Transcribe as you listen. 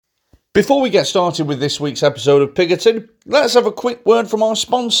Before we get started with this week's episode of Pigoted, let's have a quick word from our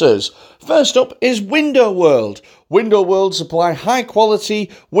sponsors. First up is Window World. Window World supply high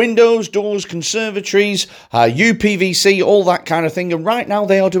quality windows, doors, conservatories, UPVC, all that kind of thing. And right now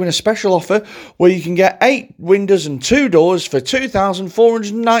they are doing a special offer where you can get 8 windows and 2 doors for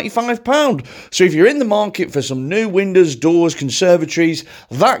 £2,495. So if you're in the market for some new windows, doors, conservatories,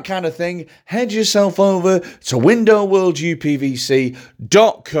 that kind of thing, head yourself over to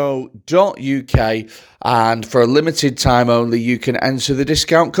windowworldupvc.co.uk. And for a limited time only, you can enter the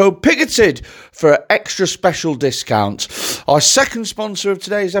discount code PIGOTED for an extra special discount. Our second sponsor of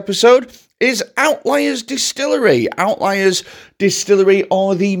today's episode is Outliers Distillery. Outliers Distillery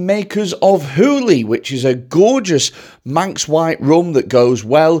are the makers of Hooli, which is a gorgeous Manx white rum that goes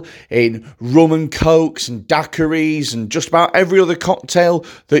well in rum and cokes and daiquiris and just about every other cocktail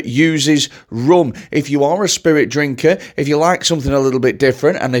that uses rum. If you are a spirit drinker, if you like something a little bit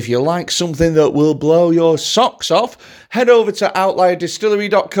different, and if you like something that will blow your socks off, head over to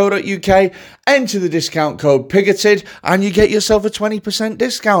outlierDistillery.co.uk, enter the discount code PIGOTED, and you get yourself a 20%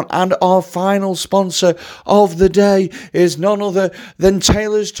 discount. And our final sponsor of the day is none other than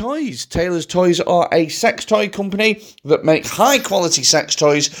Taylor's Toys. Taylor's Toys are a sex toy company that make high quality sex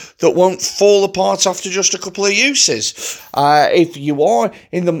toys that won't fall apart after just a couple of uses. If you are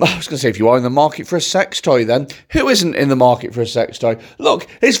in the market for a sex toy, then who isn't in the market for a sex toy? Look,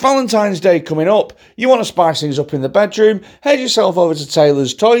 it's Valentine's Day coming up. You want to spice things up in the bedroom? Head yourself over to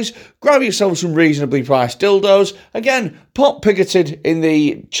Taylor's Toys, grab yourself some reasonably priced dildos. Again, pop Pigoted in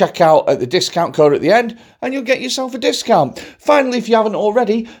the checkout at the discount code at the end, and you'll get yourself a discount. Finally, if you haven't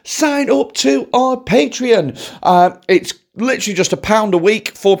already, sign up to our Patreon. It's literally just £1 a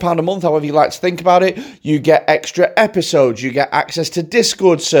week, £4 a month, however you like to think about it. You get extra episodes, you get access to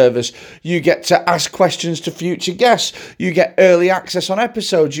Discord servers, you get to ask questions to future guests, you get early access on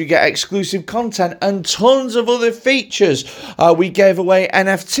episodes, you get exclusive content and tons of other features. We gave away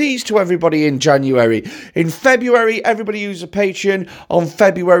NFTs to everybody in January. In February, everybody who's a Patreon on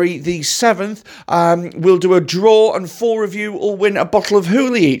February the 7th, we'll do a draw, and 4 of you will win a bottle of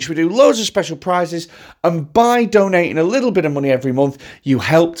Hooli each. We do loads of special prizes, and by donating a little bit of money every month, you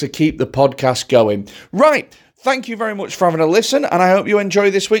help to keep the podcast going. Right, thank you very much for having a listen, and I hope you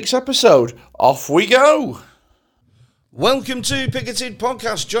enjoy this week's episode. Off we go. Welcome to Pigoted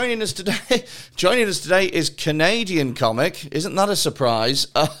Podcast. Joining us today is Canadian comic. Isn't that a surprise?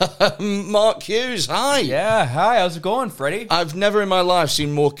 Mark Hughes, hi. Yeah, hi. How's it going, Freddie? I've never in my life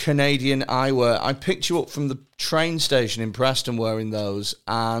seen more Canadian eyewear. I picked you up from the train station in Preston wearing those,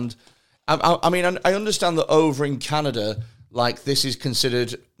 and I mean, I understand that over in Canada, like, this is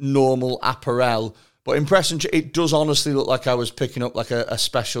considered normal apparel, but in Preston, it does honestly look like I was picking up like a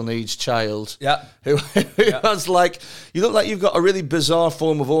special needs child. Yeah. Who has, like, you look like you've got a really bizarre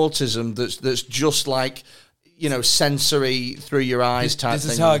form of autism that's just like, you know, sensory through your eyes type thing.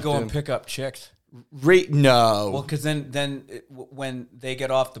 This is how I go and pick up chicks. No. Well, because then when they get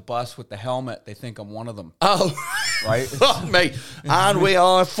off the bus with the helmet, they think I'm one of them. Oh. Right? Oh, mate. And we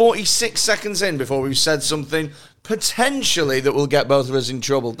are 46 seconds in before we've said something potentially that will get both of us in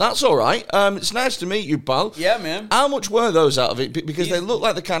trouble. That's all right. It's nice to meet you, pal. Yeah, man. How much were those out of it? Because they look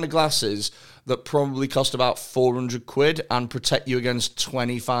like the kind of glasses that probably cost about 400 quid and protect you against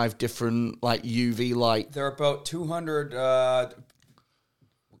 25 different, like, UV light. They're about 200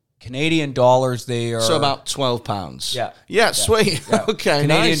 Canadian dollars. They are so about £12. Yeah, sweet. Yeah. Okay,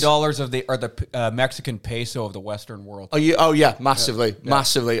 Canadian nice. dollars are the Mexican peso of the Western world. Are you? Oh yeah, massively, Yeah.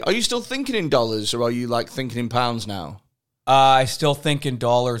 massively. Are you still thinking in dollars, or are you like thinking in pounds now? I still think in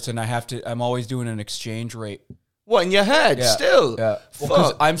dollars, and I'm always doing an exchange rate. What, in your head? Yeah. Still? Yeah.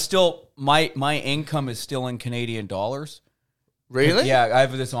 Because I'm still my income is still in Canadian dollars. Really? Yeah, I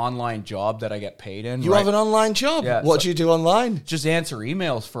have this online job that I get paid in. You have an online job? Yeah, What do you do online? Just answer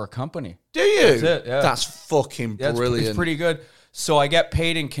emails for a company. Do you? That's it, yeah. That's fucking Yeah, brilliant. It's pretty good. So I get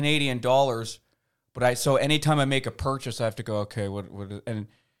paid in Canadian dollars, but so anytime I make a purchase, I have to go, okay, and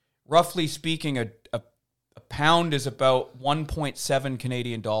roughly speaking, a pound is about 1.7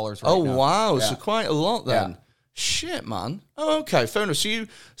 Canadian dollars right now. Oh, wow. Yeah. So quite a lot then. Yeah. Shit, man. Oh, okay. Fair enough.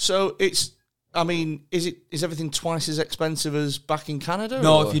 So it's... I mean, is everything twice as expensive as back in Canada?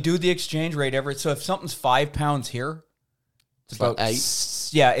 No, or? if you do the exchange rate, so if something's £5 here, it's about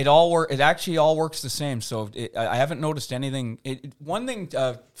 8. Yeah, it actually all works the same. So I haven't noticed anything. One thing,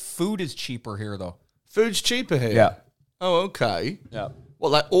 food is cheaper here though. Food's cheaper here. Yeah. Oh, okay. Yeah.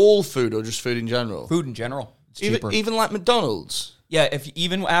 What, like all food or just food in general? Food in general, it's cheaper. Even like McDonald's. Yeah,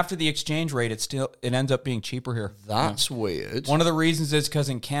 even after the exchange rate, it ends up being cheaper here. That's weird. One of the reasons is because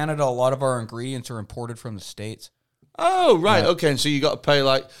in Canada, a lot of our ingredients are imported from the States. Oh, right. Yeah. Okay. And so you got to pay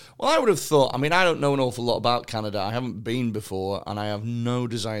like, well, I would have thought, I mean, I don't know an awful lot about Canada. I haven't been before and I have no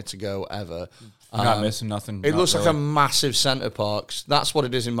desire to go ever. You're not missing nothing. It not looks really. like a massive Centre Parks. That's what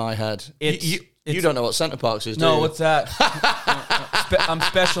it is in my head. You don't know what Centre Parks is, do No, you? what's that? I'm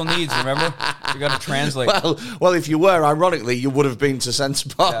special needs, remember? You got to translate. Well, if you were, ironically, you would have been to Centre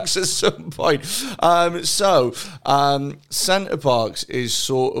Parks at some point. Centre Parks is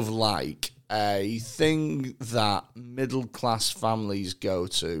sort of like a thing that middle-class families go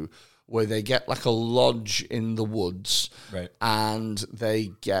to, where they get like a lodge in the woods, Right. and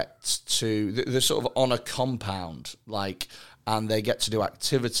they get to, they're sort of on a compound, like, and they get to do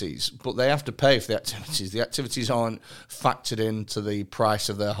activities, but they have to pay for the activities. The activities aren't factored into the price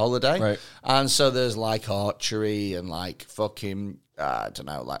of their holiday. Right. And so there's like archery and like fucking, I don't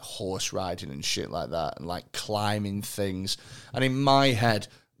know, like horse riding and shit like that, and like climbing things. And in my head,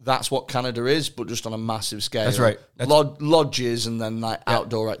 that's what Canada is, but just on a massive scale. That's right. Lodges and then like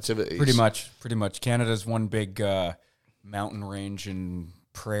outdoor activities. Pretty much. Canada's one big mountain range and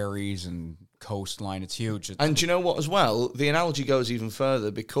prairies and coastline. It's huge. And do you know what as well? The analogy goes even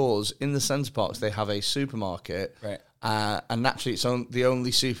further, because in the Centre Parks they have a supermarket. Right. And naturally it's the only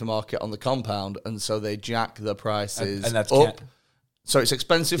supermarket on the compound, and so they jack the prices and that's up. So it's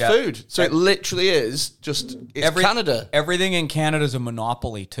expensive food. So it literally is just, it's Canada. Everything in Canada is a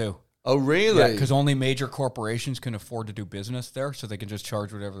monopoly too. Oh, really? Yeah, because only major corporations can afford to do business there, so they can just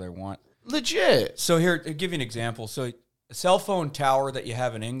charge whatever they want. Legit. So here, to give you an example. So a cell phone tower that you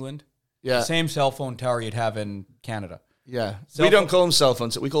have in England, Yeah. the same cell phone tower you'd have in Canada. Yeah. Cell We don't phone- call them cell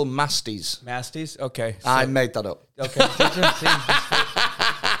phones. We call them masties. Masties? Okay. So, I made that up. okay.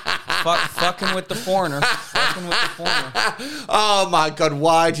 Fucking with the foreigner. Fucking with the foreigner. Oh, my God.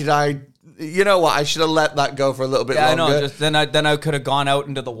 Why did I... You know what? I should have let that go for a little bit Yeah, longer. I know. Just then I could have gone out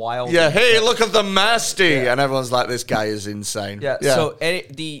into the wild. Yeah, hey, look at the masty. And everyone's like, this guy is insane. Yeah. So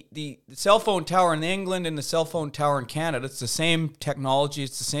the cell phone tower in England and the cell phone tower in Canada, it's the same technology,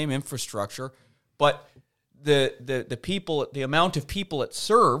 it's the same infrastructure, but the people, the amount of people it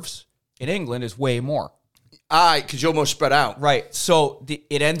serves in England is way more. Because you're more spread out. Right. So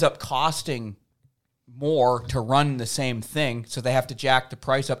it ends up costing more to run the same thing, so they have to jack the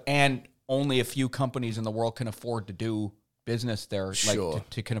price up, and only a few companies in the world can afford to do business there, Sure. like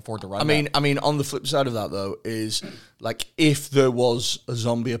to can afford to run. I mean, on the flip side of that, though, is like if there was a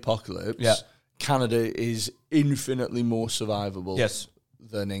zombie apocalypse, Yeah. Canada is infinitely more survivable Yes.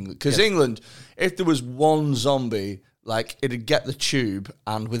 than England. Because England, if there was one zombie, like it'd get the tube,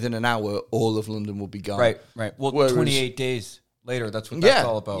 and within an hour, all of London would be gone. Right. Well, Whereas- 28 days later, that's what that's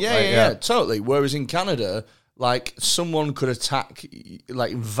all about. Yeah, right? yeah, totally. Whereas in Canada, like someone could attack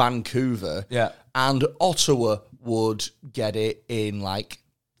like Vancouver, and Ottawa would get it in like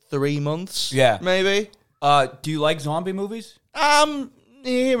 3 months. Yeah. Maybe. Do you like zombie movies?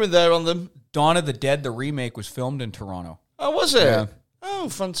 Here and there on them. Dawn of the Dead, the remake, was filmed in Toronto. Oh, was it? Yeah. Oh,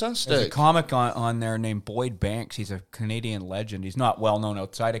 fantastic. There's a comic on there named Boyd Banks. He's a Canadian legend. He's not well known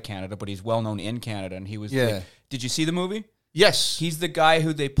outside of Canada, but he's well known in Canada. And he was. Yeah. Did you see the movie? Yes. He's the guy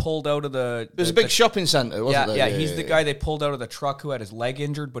who they pulled out of the. There's a big shopping centre, wasn't there? Yeah, he's the guy they pulled out of the truck who had his leg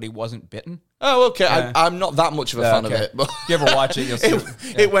injured, but he wasn't bitten. Oh, okay. Yeah. I'm not that much of a fan of Okay. it. But If you ever watch it, you'll see.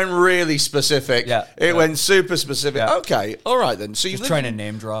 it went really specific. Yeah. It went super specific. Yeah. Okay. All right, then. So Just you trying to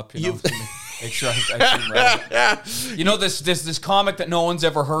name drop, you know, to make sure I seem right. You know this comic that no one's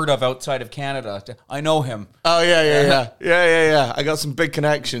ever heard of outside of Canada. I know him. Oh, yeah. I got some big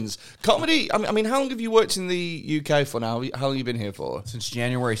connections. Comedy, I mean, how long have you worked in the UK for now? How long have you been here for? Since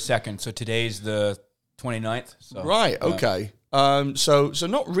January 2nd, so today's the 29th. So, Right, okay. So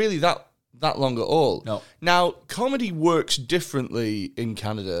not really that long at all. No. Now, comedy works differently in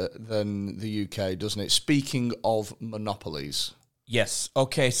Canada than the UK, doesn't it? Speaking of monopolies. Yes.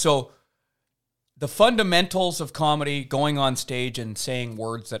 Okay, so the fundamentals of comedy, going on stage and saying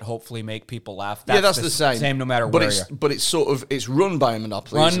words that hopefully make people laugh. That's the same. Same no matter but where it's you're. but it's sort of it's run by a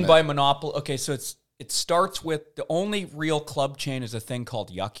monopoly. isn't Run it? by Monopoly. Okay, so it starts with the only real club chain is a thing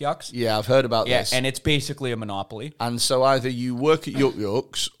called Yuck Yucks. Yeah, I've heard about Yeah, this. and it's basically a monopoly. And so either you work at Yuck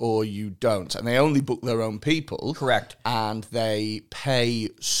Yucks or you don't. And they only book their own people. Correct. And they pay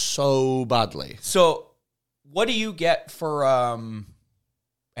so badly. So, what do you get for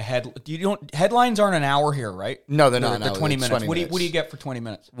headlines aren't an hour here, right? No, they're not. They're an hour, 20 they're minutes. 20 What minutes. do you get for 20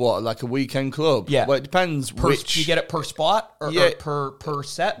 minutes? What, like a weekend club? Yeah. Well, it depends Do you get it per spot or per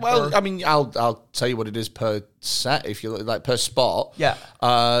set? Well, I mean, I'll tell you what it is per set, if you look, like per spot. Yeah.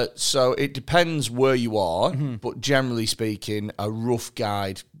 So it depends where you are, but generally speaking, a rough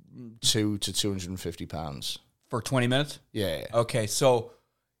guide, £200 to £250. For 20 minutes? Yeah. Okay, so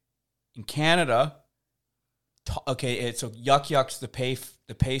in Canada, okay, so Yuck Yucks,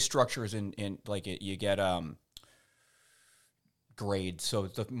 the pay structure is in like you get grades, so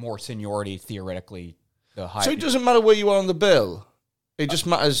the more seniority theoretically, the higher. So it doesn't matter where you are on the bill. It just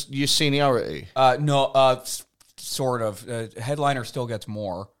matters your seniority. No, sort of. Headliner still gets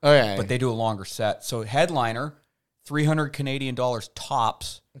more, Okay. but they do a longer set. So headliner, $300 Canadian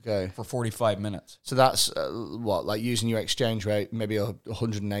tops. Okay. For 45 minutes. So that's what, like using your exchange rate, maybe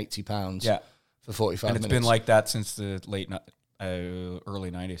 £180 Yeah. for 45 And it's minutes. been like that since the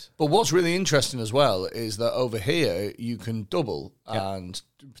early 90s. But what's really interesting as well is that over here you can double and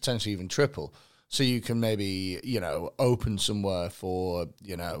potentially even triple. So you can maybe, open somewhere for,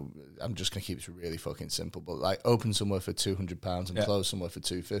 I'm just going to keep it really fucking simple, but like open somewhere for £200 and close somewhere for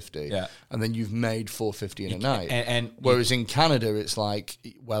 $250. Yeah. And then you've made $450 in a night. And whereas in Canada, it's like,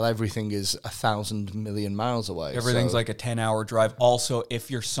 well, everything is 1,000 million miles away. Everything's like a 10-hour drive. Also,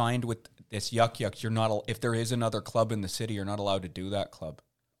 if you're signed with this Yuck Yucks, you're not. If there is another club in the city, you're not allowed to do that club.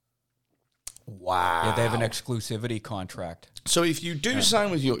 Wow. Yeah, they have an exclusivity contract. So if you do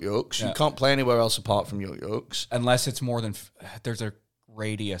sign with Yuck Yucks, you can't play anywhere else apart from Yuck Yucks. Unless it's more than... There's a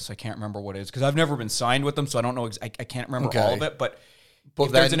radius. I can't remember what it is. Because I've never been signed with them, so I don't know. I can't remember all of it. But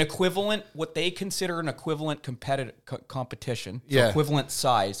if there's an equivalent, what they consider an equivalent competition, so equivalent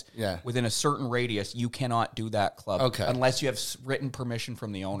size, within a certain radius, you cannot do that club. Okay. Unless you have written permission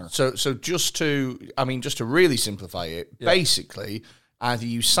from the owner. So just to really simplify it, basically... Either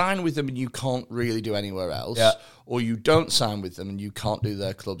you sign with them and you can't really do anywhere else, or you don't sign with them and you can't do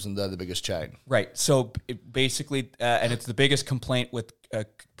their clubs and they're the biggest chain. Right. So basically, and it's the biggest complaint with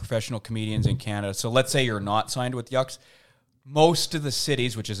professional comedians in Canada. So let's say you're not signed with Yucks. Most of the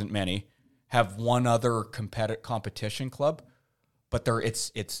cities, which isn't many, have one other competition club, but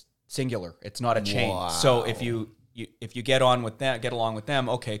it's singular. It's not a chain. Wow. So if you get along with them,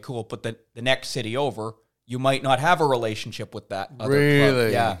 okay, cool. But the next city over, you might not have a relationship with that other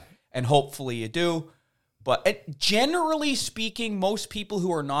club. Yeah. And hopefully you do. But generally speaking, most people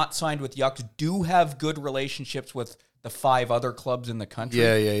who are not signed with Yucks do have good relationships with the 5 other clubs in the country.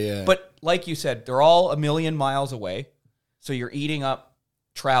 Yeah. But like you said, they're all a million miles away. So you're eating up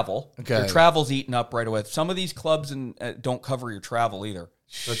travel. Okay. Your travel's eaten up right away. Some of these clubs don't cover your travel either.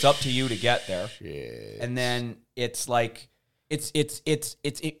 So it's up to you to get there. Shit. And then it's like... It's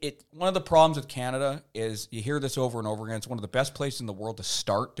one of the problems with Canada is you hear this over and over again. It's one of the best places in the world to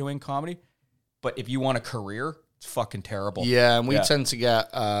start doing comedy, but if you want a career, it's fucking terrible. Yeah, and we tend to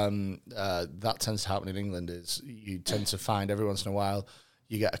get that tends to happen in England. Is you tend to find every once in a while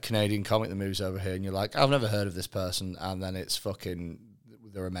you get a Canadian comic that moves over here, and you're like, I've never heard of this person, and then it's fucking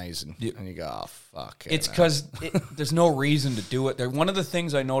they're amazing, and you go, oh fuck. It's because there's no reason to do it. One of the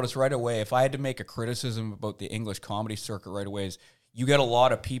things I noticed right away, if I had to make a criticism about the English comedy circuit right away, is you get a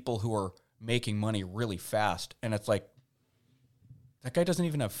lot of people who are making money really fast, and it's like that guy doesn't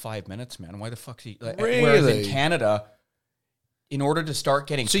even have 5 minutes, man. Why the fuck's he? Really? Whereas in Canada, in order to start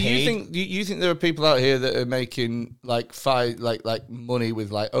getting so paid, you think there are people out here that are making like money with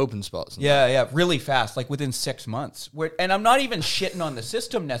like open spots? Yeah, really fast, like within 6 months. And I'm not even shitting on the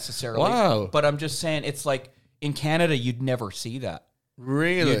system necessarily. Wow. But I'm just saying it's like in Canada, you'd never see that.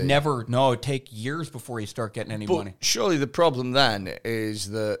 Really? You'd never. No, it'd take years before you start getting any money. Surely the problem then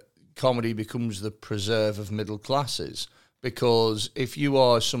is that comedy becomes the preserve of middle classes, because if you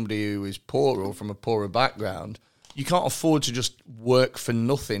are somebody who is poor or from a poorer background, you can't afford to just work for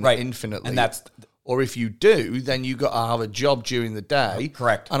nothing infinitely. And that's... Or if you do, then you got to have a job during the day.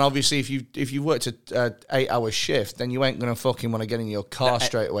 Correct. And obviously, if you worked a 8-hour shift, then you ain't going to fucking want to get in your car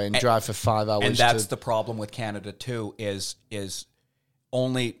straight away and drive for 5 hours. And that's the problem with Canada too. Is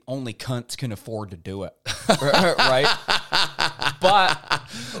only cunts can afford to do it, right? But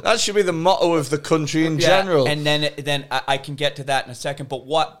that should be the motto of the country in general. And then I can get to that in a second. But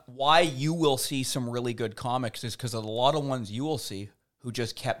why you will see some really good comics is because of a lot of ones you will see who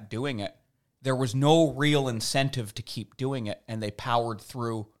just kept doing it. There was no real incentive to keep doing it, and they powered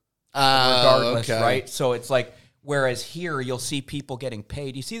through regardless, right? So it's like, whereas here you'll see people getting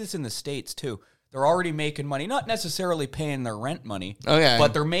paid. You see this in the States too. They're already making money, not necessarily paying their rent money,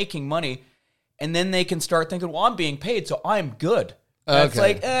 but they're making money. And then they can start thinking, well, I'm being paid, so I'm good. It's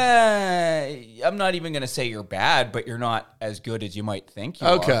like, I'm not even going to say you're bad, but you're not as good as you might think you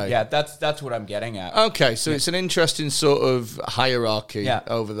are. Yeah, that's what I'm getting at. Okay, so it's an interesting sort of hierarchy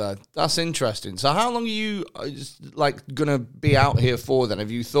over there. That's interesting. So how long are you going to be out here for then?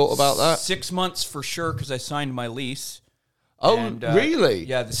 Have you thought about that? 6 months for sure, because I signed my lease. Oh, and, really?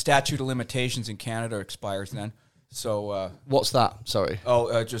 Yeah, the statute of limitations in Canada expires then. So what's that? Sorry.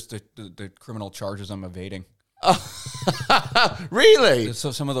 Just the criminal charges I'm evading. Really?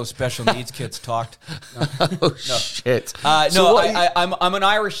 So some of those special needs kids talked. No. Oh, shit. No, I'm an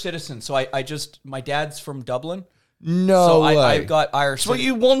Irish citizen, so I just, my dad's from Dublin. No So way. I got Irish. So what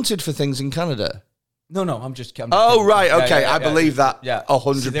you wanted for things in Canada? No, I'm just kidding. Oh, right, Yeah, okay. yeah, I believe that Yeah.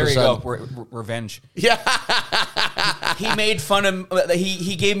 100%. So there you go. Revenge. Yeah. He made fun of,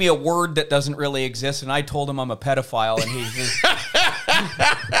 he gave me a word that doesn't really exist, and I told him I'm a pedophile, and he's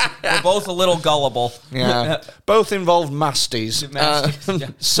we're both a little gullible. Yeah. Both involved masties. Yeah.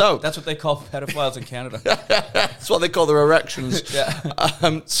 So That's what they call pedophiles in Canada. that's what they call their erections.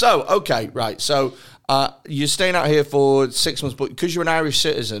 Yeah. So, okay, right. So you're staying out here for 6 months, but because you're an Irish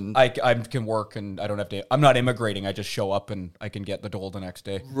citizen. I can work, and I don't have to. I'm not immigrating. I just show up, and I can get the dole the next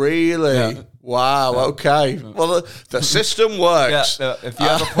day. Really? Yeah. Wow, okay. Well, the system works. Yeah. If you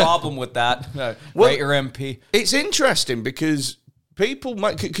have a problem with that, write your MP. It's interesting because people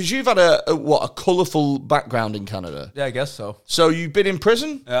might, because you've had a colourful background in Canada. Yeah, I guess so. So you've been in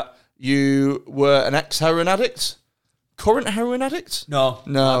prison. Yeah. You were an ex-heroin addict. Current heroin addict? No.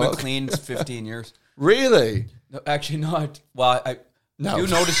 No, I've been okay. clean 15 years. Really? No, actually, no. I No. do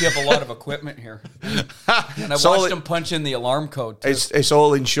notice you have a lot of equipment here. And I So watched them punch in the alarm code, too. It's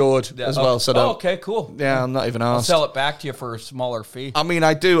all insured as well. So don't, okay, cool. yeah, I'm not even I'll asked. sell it back to you for a smaller fee. I mean,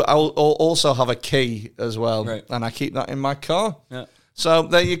 I do. I'll also have a key as well, Right. and I keep that in my car. Yeah. So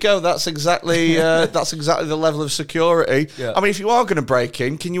there you go. That's exactly the level of security. Yeah. I mean, if you are going to break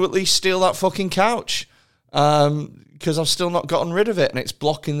in, can you at least steal that fucking couch? Because I've still not gotten rid of it, and it's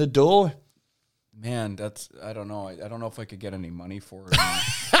blocking the door. Man, I don't know. I don't know if I could get any money for it.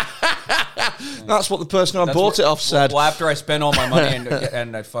 That's what the person I bought it off said. Well, after I spend all my money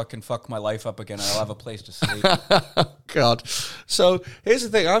and I fucking fuck my life up again, I'll have a place to sleep. God. So here's the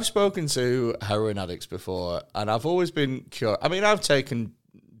thing. I've spoken to heroin addicts before, and I've always been curious. I mean, I've taken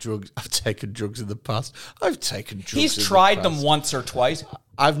drugs. I've taken drugs in the past. I've taken drugs. He's in tried the them past. once or twice.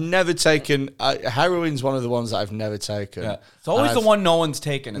 I've never taken heroin's one of the ones that I've never taken. Yeah. It's always And the one no one's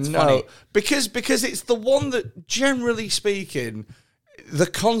taken. It's no, funny. because it's the one that, generally speaking, the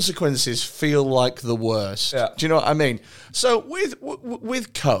consequences feel like the worst. Yeah. Do you know what I mean? So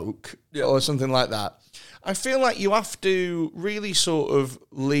with Coke or something like that, I feel like you have to really sort of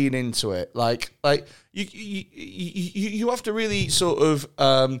lean into it. Like you have to really sort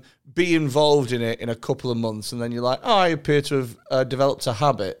of be involved in it in a couple of months, and then you're like, oh, I appear to have developed a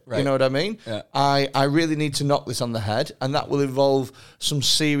habit. Right. You know what I mean? Yeah. I really need to knock this on the head, and that will involve some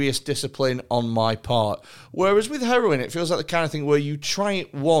serious discipline on my part. Whereas with heroin, it feels like the kind of thing where you try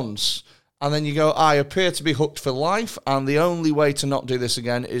it once, and then you go, I appear to be hooked for life, and the only way to not do this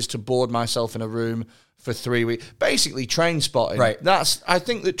again is to board myself in a room for 3 weeks. Basically, train spotting. Right. I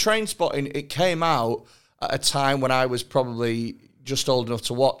think that train spotting, it came out at a time when I was probably just old enough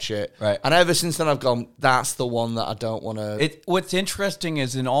to watch it. Right. And ever since then, I've gone, that's the one that I don't want to... What's interesting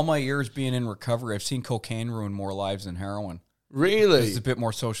is in all my years being in recovery, I've seen cocaine ruin more lives than heroin. Really? It's a bit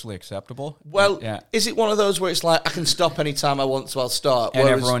more socially acceptable. Well, yeah. is it one of those where it's like, I can stop anytime I want to, I'll start? And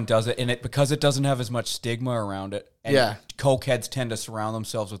Whereas- everyone does it, and because it doesn't have as much stigma around it. And Yeah. cokeheads tend to surround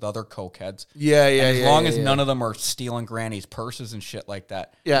themselves with other cokeheads. Yeah, yeah, And yeah. as long yeah, as yeah. none of them are stealing granny's purses and shit like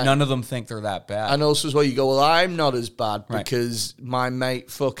that, Yeah. none of them think they're that bad. And also as well, you go, well, I'm not as bad Right. because my mate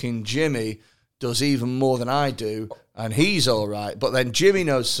fucking Jimmy does even more than I do, and he's all right. But then Jimmy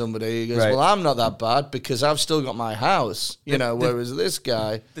knows somebody. He goes, Right. well, I'm not that bad because I've still got my house, whereas this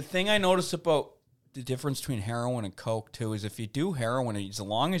guy... The thing I notice about the difference between heroin and coke, too, is if you do heroin, as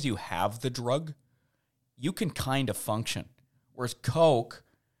long as you have the drug, you can kind of function. Whereas coke,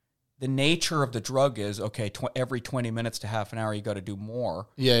 the nature of the drug is, okay, every 20 minutes to half an hour, you got to do more.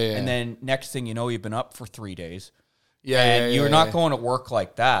 Yeah, yeah. And then next thing you know, you've been up for 3 days. yeah, And yeah, you're not going to work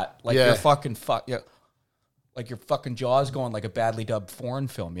like that. Like Yeah. you're fucking like your fucking jaw's going like a badly dubbed foreign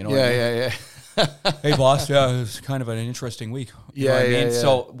film. You know what Yeah, I mean? yeah, yeah. Hey boss, yeah, it was kind of an interesting week. You know Yeah, what I yeah, mean? yeah.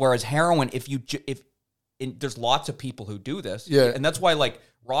 So whereas heroin, there's lots of people who do this. Yeah. And that's why like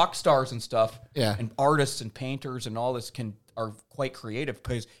rock stars and stuff Yeah. and artists and painters and all this are quite creative,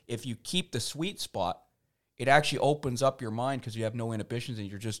 because if you keep the sweet spot, it actually opens up your mind because you have no inhibitions and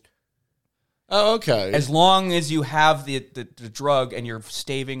you're just, Oh, okay. as long as you have the drug and you're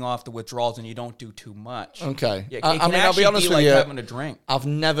staving off the withdrawals and you don't do too much. Okay. Yeah, I it can mean, I'll be actually honest with like you. having a drink. I've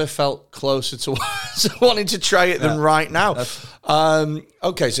never felt closer to wanting to try it than right now.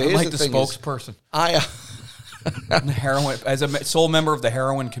 Okay, so I'm here's like the the thing: spokesperson. I'm The heroin, as a sole member of the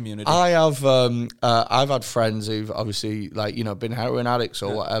heroin community. I have I've had friends who've obviously been heroin addicts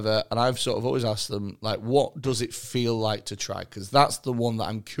or whatever, and I've sort of always asked them like, what does it feel like to try? Because that's the one that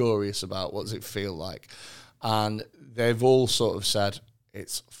I'm curious about. What does it feel like? And they've all sort of said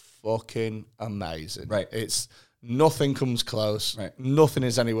it's fucking amazing. Right. It's nothing comes close. Right. Nothing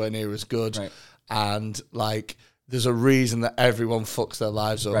is anywhere near as good. Right. And like, there's a reason that everyone fucks their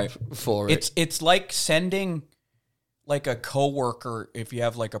lives up Right. for it. It's like sending like a coworker, if you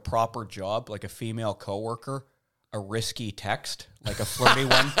have like a proper job, like a female coworker, a risky text, like a flirty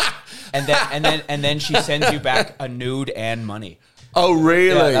one, and then she sends you back a nude and money. Oh,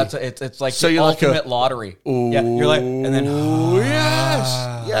 really? Yeah, it's like So the you're like ultimate lottery. Yeah, you're like, and then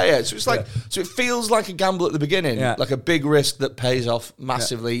yes, yeah. So it's like, so it feels like a gamble at the beginning, Yeah. like a big risk that pays off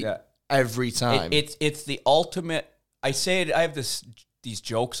massively Yeah. every time. It's the ultimate. I say it. I have these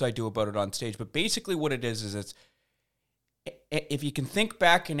jokes I do about it on stage, but basically what it is it's if you can think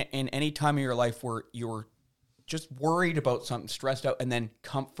back in any time of your life where you were just worried about something, stressed out, and then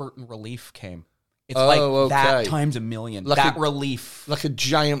comfort and relief came. It's that times a million. Like that relief. like a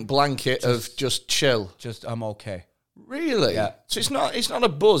giant blanket of just chill. Just I'm okay. Really? Yeah. So it's not a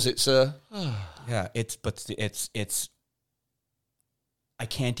buzz. It's a Yeah. It's I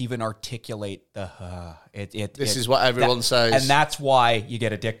can't even articulate the. This is what everyone says, and that's why you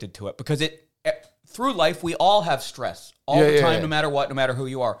get addicted to it, because through life we all have stress all the time, no matter what, no matter who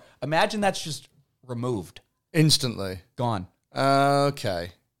you are. Imagine that's just removed, instantly gone.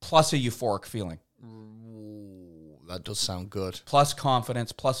 Okay. Plus a euphoric feeling. That does sound good. Plus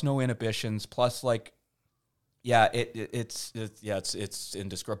confidence. Plus no inhibitions. Plus like, yeah, it's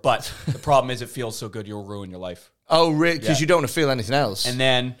indescribable. But the problem is, it feels so good you'll ruin your life. Oh, really? Because you don't want to feel anything else. And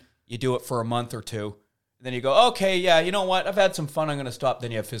then you do it for a month or two. And then you go, okay, yeah, you know what? I've had some fun. I'm going to stop.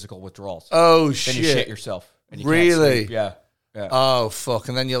 Then you have physical withdrawals. Oh, shit. Then you shit yourself. And you Really? Can't sleep. Yeah. Yeah. Oh, fuck.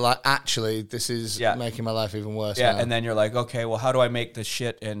 And then you're like, actually, this is making my life even worse now. And then you're like, okay, well, how do I make this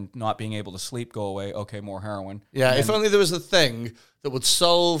shit and not being able to sleep go away? Okay, more heroin. Yeah, if only there was a thing that would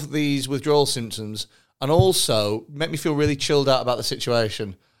solve these withdrawal symptoms and also make me feel really chilled out about the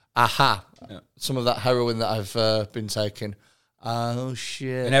situation. Aha. Yeah. Some of that heroin that I've been taking. Oh,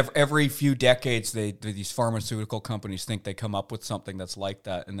 shit. And every few decades, these pharmaceutical companies think they come up with something that's like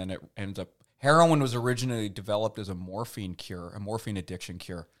that, and then it ends up... Heroin was originally developed as a morphine cure, a morphine addiction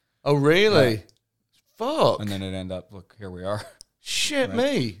cure. Oh, really? Yeah. Fuck. And then it ended up, look, here we are. Shit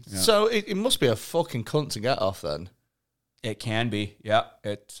me. Yeah. So it must be a fucking cunt to get off then. It can be, yeah.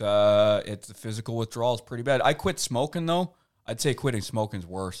 It's the physical withdrawal is pretty bad. I quit smoking, though. I'd say quitting smoking is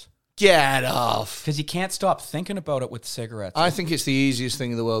worse. Get off. Because you can't stop thinking about it with cigarettes. I think it's the easiest thing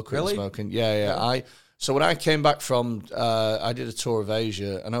in the world, quitting smoking. Yeah. Really? So when I came back from, I did a tour of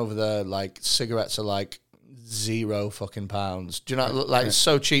Asia, and over there, like, cigarettes are like £0 fucking pounds. Do you know, like, it's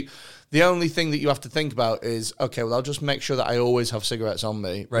so cheap. The only thing that you have to think about is, okay, well, I'll just make sure that I always have cigarettes on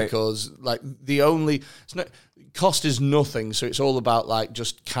me. Right. Because, like, cost is nothing, so it's all about, like,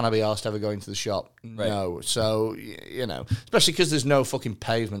 just, can I be asked ever going to the shop? Right. No. So, you know, especially because there's no fucking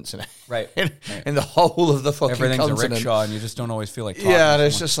pavements in it. Right. in the whole of the fucking Everything's continent. a rickshaw, and you just don't always feel like talking. Yeah, and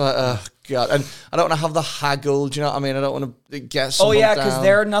it's just like, oh, God. And I don't want to have the haggle, do you know what I mean? I don't want to get someone down.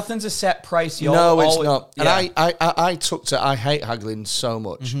 because nothing's a set price. It's not. Yeah. And I took to, I hate haggling so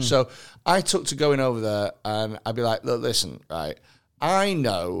much. Mm-hmm. So I took to going over there, and I'd be like, look, listen, right, I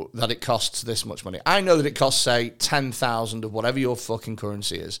know that it costs this much money. I know that it costs, say, 10,000 of whatever your fucking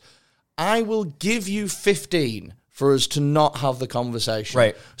currency is. I will give you 15 for us to not have the conversation.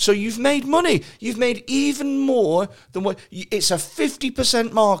 Right. So you've made money. You've made even more than what... It's a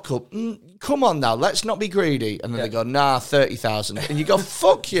 50% markup. Come on now, let's not be greedy. And then they go, nah, 30,000. And you go,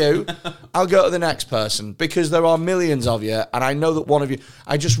 fuck you. I'll go to the next person because there are millions of you. And I know that one of you...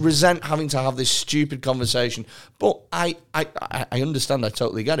 I just resent having to have this stupid conversation. But I understand. I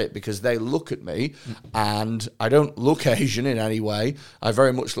totally get it because they look at me and I don't look Asian in any way. I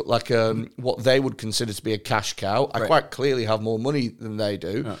very much look like what they would consider to be a cash cow. I quite clearly have more money than they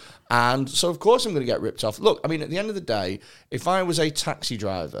do. Yeah. And so, of course, I'm going to get ripped off. Look, I mean, at the end of the day, if I was a taxi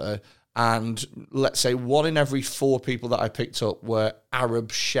driver and let's say 1 in every 4 people that I picked up were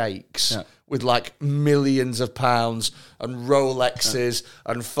Arab sheikhs with like millions of pounds and Rolexes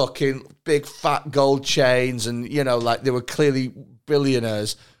and fucking big fat gold chains and, you know, like they were clearly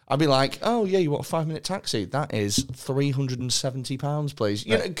billionaires, I'd be like, oh, yeah, you want a 5-minute taxi? That is £370, please.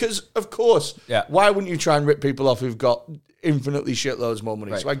 You know, because, of course, why wouldn't you try and rip people off who've got infinitely shitloads more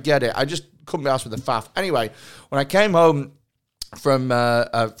money? Right. So I get it. I just couldn't be asked with the faff. Anyway, when I came home from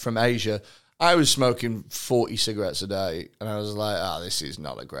Asia, I was smoking 40 cigarettes a day, and I was like, this is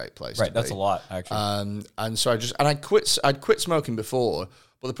not a great place to be. Right, that's a lot, actually. And so I'd quit smoking before,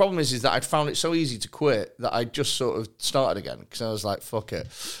 but the problem is that I'd found it so easy to quit that I just sort of started again because I was like, fuck it.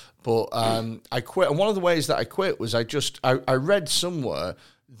 But I quit, and one of the ways that I quit was I read somewhere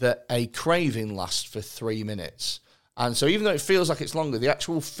that a craving lasts for 3 minutes. And so even though it feels like it's longer, the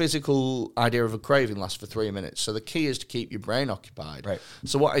actual physical idea of a craving lasts for 3 minutes. So the key is to keep your brain occupied. Right.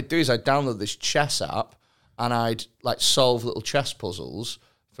 So what I'd do is I'd download this chess app and I'd like solve little chess puzzles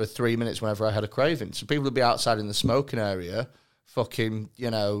for 3 minutes whenever I had a craving. So people would be outside in the smoking area, fucking,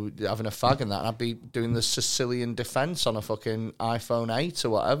 you know, having a fag and that. And I'd be doing the Sicilian defense on a fucking iPhone 8 or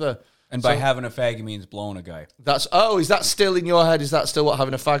whatever. And by having a fag, he means blowing a guy. Is that still in your head? Is that still what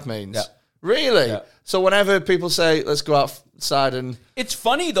having a fag means? Yeah. Really? Yeah. So whenever people say, let's go outside and... It's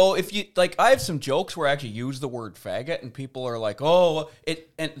funny, though, if you, like, I have some jokes where I actually use the word faggot, and people are like, oh,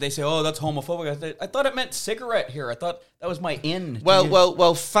 and they say, oh, that's homophobic. I thought it meant cigarette here. I thought that was my in.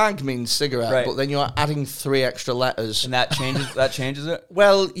 Well, fag means cigarette, Right. but then you're adding 3 extra letters. And that changes it?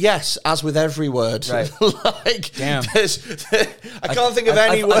 Well, yes, as with every word. Right. Like, Damn. I can't think of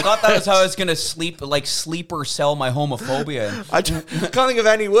any word. I thought that was how I was going to sleep or sell my homophobia. I can't think of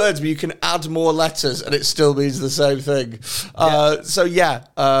any words, but you can add more letters and it still means the same thing. I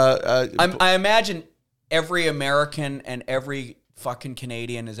imagine every American and every fucking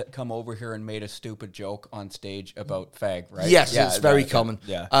Canadian has come over here and made a stupid joke on stage about fag, right? Yes, it's very common.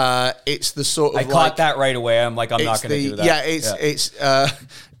 Yeah. It's the sort of I caught that right away. I'm like, I'm not going to do that. Yeah, it's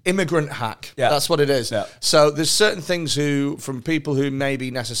immigrant hack. Yeah. That's what it is. Yeah. So there's certain things from people who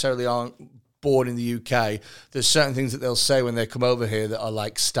maybe necessarily aren't born in the UK, there's certain things that they'll say when they come over here that are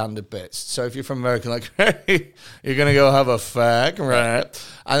like standard bits. So if you're from America, like, hey, you're going to go have a fag, right?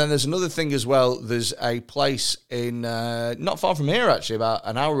 And then there's another thing as well. There's a place in, not far from here, actually, about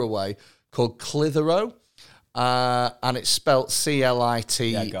an hour away, called Clitheroe. And it's spelt Clitheroe.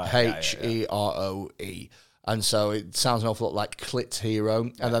 And so it sounds an awful lot like Clit Hero.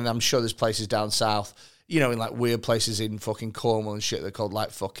 And then I'm sure there's places down south, you know, in like weird places in fucking Cornwall and shit, they're called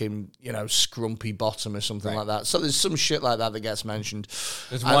like fucking, you know, Scrumpy Bottom or something like that. So there's some shit like that gets mentioned.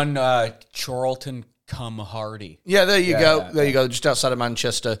 There's one Charlton cum Hardy. Yeah, there you go. There you go. Just outside of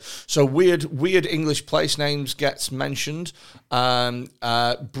Manchester. So weird English place names gets mentioned.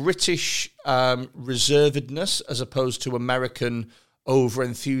 British reservedness as opposed to American over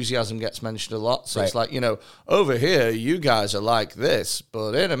enthusiasm gets mentioned a lot. So it's like, you know, over here you guys are like this,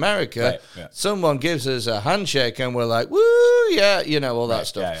 but in America someone gives us a handshake and we're like, woo, yeah, you know, all that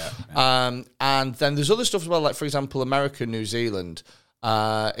stuff. And then there's other stuff as well, like for example, America, New Zealand.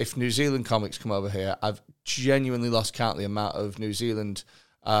 If New Zealand comics come over here, I've genuinely lost count of the amount of New Zealand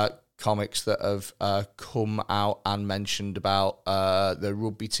comics that have come out and mentioned about the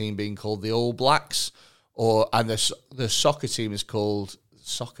rugby team being called the All Blacks. And the soccer team is called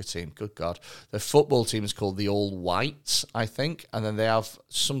good God. The football team is called the All Whites, I think. And then they have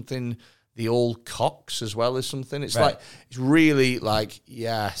something, the All Cocks as well as something. It's like, it's really like,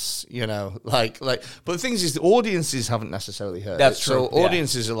 yes, you know, like, but the thing is the audiences haven't necessarily heard That's it. true. So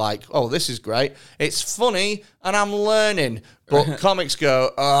audiences are like, oh, this is great. It's funny and I'm learning. But comics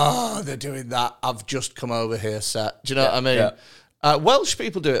go, oh, they're doing that. I've just come over here, set. Do you know what I mean? Yeah. Welsh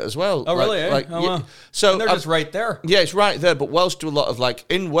people do it as well. Oh, really? Wow. So and they're just right there. Yeah, it's right there. But Welsh do a lot of like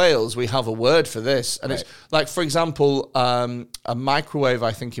in Wales. We have a word for this, and it's like, for example, a microwave.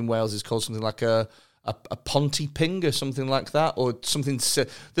 I think in Wales is called something like a ponty ping or something like that, or something.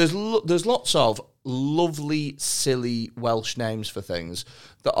 There's lots of lovely, silly Welsh names for things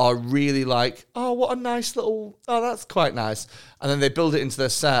that are really like, oh, what a nice little. Oh, that's quite nice. And then they build it into their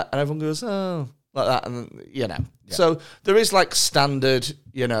set, and everyone goes, oh. Like that, and you know, so there is like standard,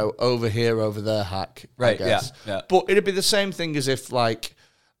 you know, over here, over there hack, I guess. Yeah. But it'd be the same thing as if, like,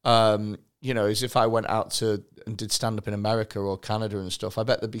 you know, as if I went out to and did stand up in America or Canada and stuff. I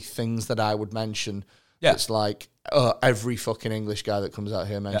bet there'd be things that I would mention. Yeah. It's like, every fucking English guy that comes out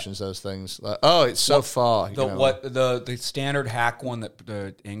here mentions those things. Like, oh, it's so far. The standard hack one that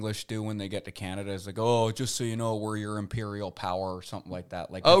the English do when they get to Canada is like, oh, just so you know, we're your imperial power or something like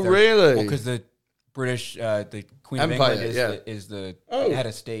that. Like, oh, really? Well, because the British, the Queen Empire, of England is the head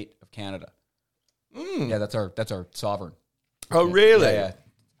of state of Canada. Yeah, that's our sovereign. Oh, really? Yeah.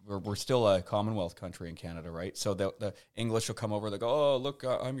 We're still a Commonwealth country in Canada, right? So the English will come over. They go, "Oh, look,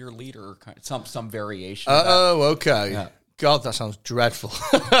 I'm your leader." Some variation. Oh, okay. Yeah. God, that sounds dreadful.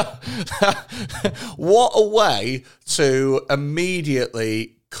 What a way to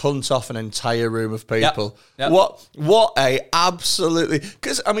immediately cunt off an entire room of people. Yep. What a absolutely,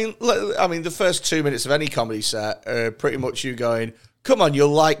 because I mean the first 2 minutes of any comedy set are pretty much you going, come on, you'll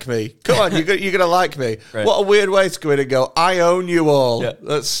like me. Come on, you're gonna like me. Right. What a weird way to go in and go, I own you all. Yep.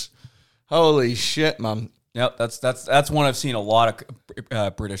 That's holy shit, man. Yep, that's one I've seen a lot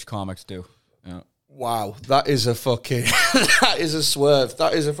of British comics do. Yeah. Wow, that is a fucking that is a swerve.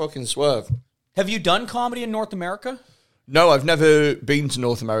 That is a fucking swerve. Have you done comedy in North America? No, I've never been to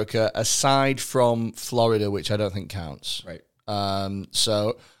North America aside from Florida, which I don't think counts. Right.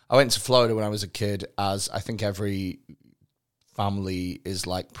 So I went to Florida when I was a kid, as I think every family is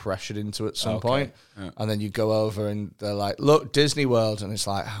like pressured into at some point. Yeah. And then you go over and they're like, look, Disney World. And it's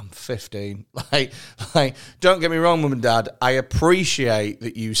like, I'm 15. Like, don't get me wrong, mum and dad. I appreciate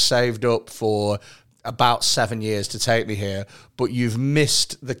that you saved up for about 7 years to take me here, but you've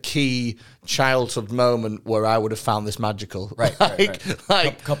missed the key childhood moment where I would have found this magical. Right, like,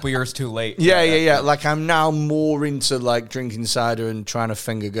 a couple years too late. Yeah. Like, I'm now more into like drinking cider and trying to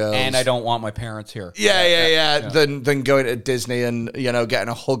finger girls, and I don't want my parents here. Yeah. Than going to Disney and getting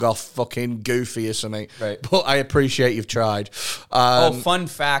a hug off fucking Goofy or something. Right. But I appreciate you've tried. Fun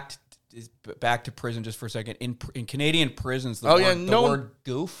fact. Is back to prison just for a second. In Canadian prisons, the word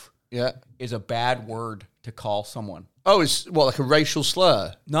goof is a bad word to call someone. Oh, it's what, like a racial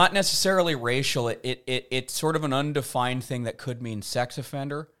slur? Not necessarily racial. It's sort of an undefined thing that could mean sex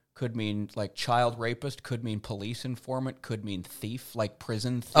offender, could mean like child rapist, could mean police informant, could mean thief, like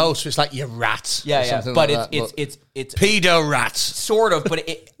prison thief. Oh, so it's like you rats. Yeah. But like it's pedo rats. Sort of, but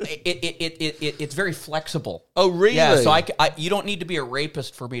it's very flexible. Oh, really? Yeah. So you don't need to be a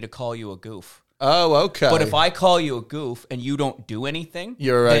rapist for me to call you a goof. Oh, okay. But if I call you a goof and you don't do anything,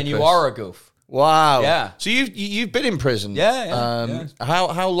 then you are a goof. Wow. Yeah. So you've been in prison. Yeah.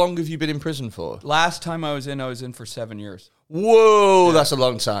 How long have you been in prison for? Last time I was in for 7 years. Whoa, that's a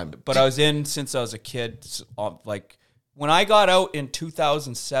long time. But I was in since I was a kid. Like when I got out in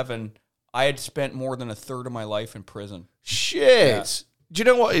 2007, I had spent more than a third of my life in prison. Shit. Yeah. Do you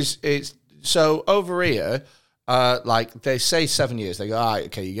know what it's so over here? Like they say 7 years, they go, all right,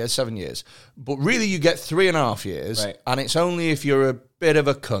 okay, you get 7 years, but really you get 3.5 years, right. And it's only if you're a bit of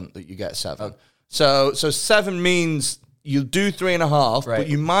a cunt that you get 7. So 7 means you'll do 3.5, right. But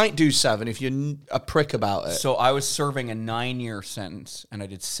you might do 7 if you're a prick about it. So I was serving a 9-year sentence, and I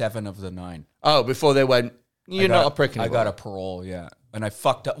did 7 of the 9. Oh, before they went, you're not a prick anymore. I got a parole, yeah, and I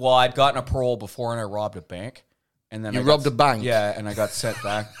fucked up. Well, I'd gotten a parole before, and I robbed a bank, and then you robbed a bank, yeah, and I got sent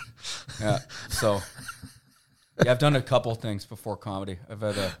back. Yeah, so. Yeah, I've done a couple things before comedy. I've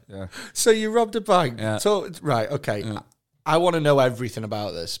had So you robbed a bank. Yeah. So right, okay. Yeah. I want to know everything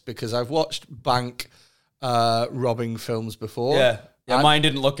about this because I've watched bank robbing films before. Yeah. Mine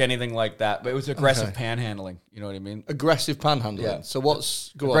didn't look anything like that, but it was aggressive panhandling. You know what I mean? Aggressive panhandling. Yeah. So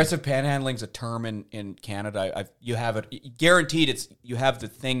what's aggressive panhandling is a term in Canada. You have it guaranteed. You have the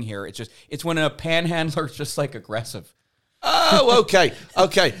thing here. It's when a panhandler is just like aggressive. Oh, okay.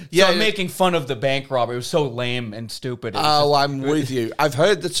 Yeah, so I'm making fun of the bank robbery. It was so lame and stupid. I'm with you. I've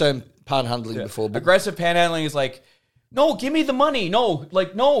heard the term panhandling before. But aggressive panhandling is like, no, give me the money. No,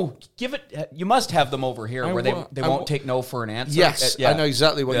 give it. You must have them over here where they won't take no for an answer. Yes, I know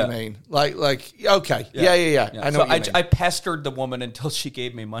exactly what you mean. Like, okay. Yeah. I know what you mean. I pestered the woman until she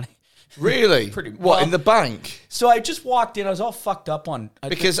gave me money. Really? What, in the bank? So I just walked in. I was all fucked up on...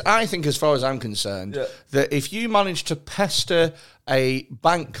 Because I think, as far as I'm concerned, that if you manage to pester a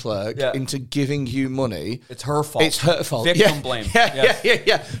bank clerk into giving you money... It's her fault. It's her fault. Victim blame.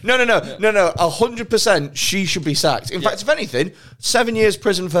 Yeah. No. 100% she should be sacked. In fact, if anything, 7 years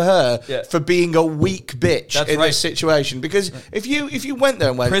prison for her for being a weak bitch this situation. Because if you went there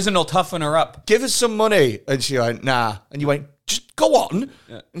and went... Prison will toughen her up. Give us some money. And she went, nah. And you went... Just go on.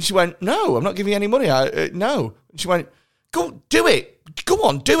 Yeah. And she went, no, I'm not giving you any money. No. And she went, go do it. Go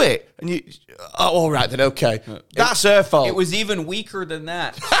on, do it. And you, all right, then, okay. That's her fault. It was even weaker than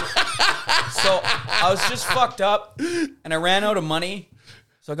that. So I was just fucked up, and I ran out of money.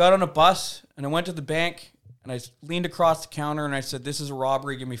 So I got on a bus, and I went to the bank, and I leaned across the counter, and I said, this is a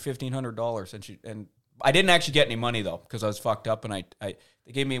robbery. Give me $1,500. And I didn't actually get any money, though, because I was fucked up, and they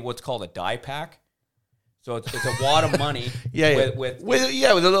gave me what's called a die pack. So it's a wad of money with a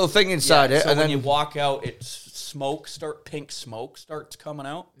little thing inside it. So and when then you walk out, pink smoke starts coming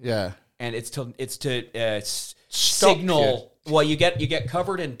out. Yeah, and it's to signal. Well, you get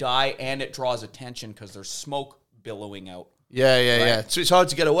covered in dye, and it draws attention because there's smoke billowing out. Yeah. So it's hard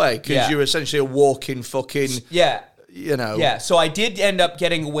to get away because you're essentially a walking fucking. Yeah. You know. Yeah. So I did end up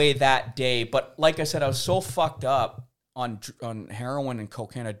getting away that day, but like I said, I was so fucked up. On heroin and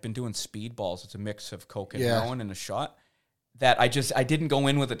cocaine, I'd been doing speedballs. It's a mix of coke and heroin in a shot. That I didn't go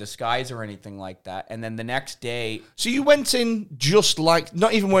in with a disguise or anything like that. And then the next day, so you went in just like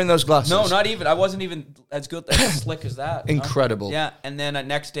not even wearing those glasses. No, not even. I wasn't even as good, as slick as that. Incredible. No? Yeah. And then the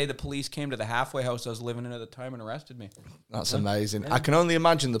next day, the police came to the halfway house I was living in at the time and arrested me. That's amazing. Yeah. I can only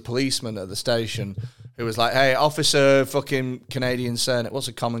imagine the policeman at the station who was like, "Hey, Officer, fucking Canadian surname. What's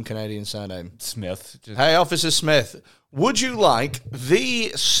a common Canadian surname? Smith. Hey, Officer Smith." Would you like the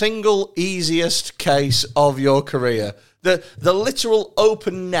single easiest case of your career? the literal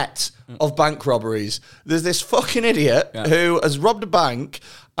open net of bank robberies. There's this fucking idiot who has robbed a bank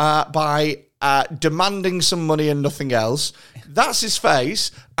by demanding some money and nothing else. That's his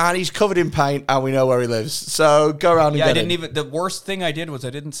face, and he's covered in paint, and we know where he lives. So go around and get him. The worst thing I did was I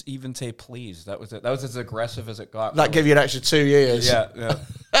didn't even say please. That was it. That was as aggressive as it got. That gave you an extra 2 years. Yeah.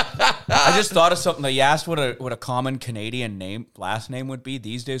 I just thought of something. That you asked what a common Canadian last name would be.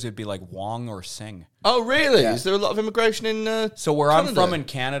 These days it'd be like Wong or Singh. Oh, really? Yeah. Is there a lot of immigration in So where Canada? I'm from in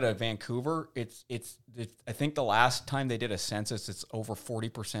Canada, Vancouver, it's I think the last time they did a census, it's over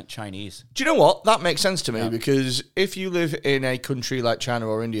 40% Chinese. Do you know what? That makes sense to me because if you live in a country like China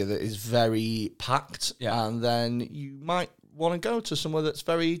or India that is very packed, and then you might want to go to somewhere that's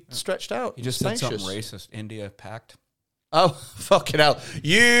very stretched out. You just said something racist. India packed. Oh, fucking hell.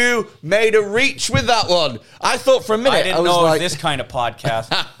 You made a reach with that one. I thought for a minute. I didn't know it was this kind of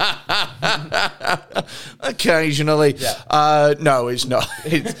podcast. Occasionally. Yeah. No, it's not.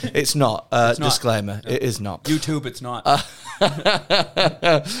 It's not. Disclaimer. No. It is not. YouTube, it's not.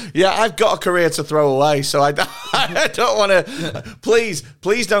 Yeah, I've got a career to throw away, so I don't want to.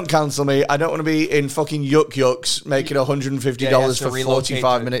 Please don't cancel me. I don't want to be in fucking Yucks making $150 for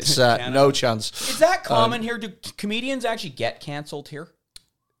 45 minutes. No chance. Is that common here? Do comedians actually get canceled here?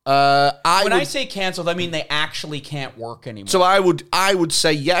 When I say canceled, I mean they actually can't work anymore. So I would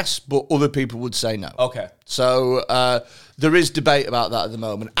say yes, but other people would say no. Okay. So there is debate about that at the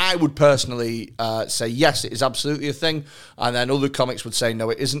moment. I would personally say yes, it is absolutely a thing, and then other comics would say no,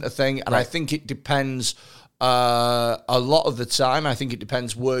 it isn't a thing. And I think it depends. A lot of the time, I think it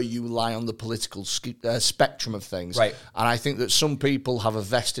depends where you lie on the political spectrum of things. Right. And I think that some people have a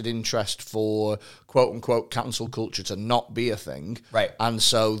vested interest for quote-unquote cancel culture to not be a thing. Right. And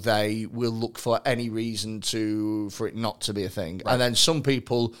so they will look for any reason for it not to be a thing. Right. And then some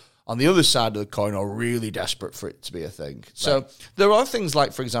people on the other side of the coin are really desperate for it to be a thing. So there are things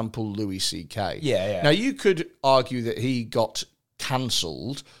like, for example, Louis C.K. Yeah. Now, you could argue that he got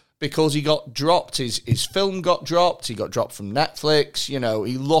cancelled because he got dropped, his film got dropped, he got dropped from Netflix,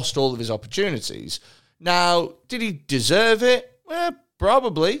 he lost all of his opportunities. Now, did he deserve it? Well,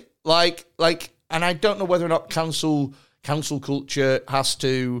 probably. And I don't know whether or not cancel culture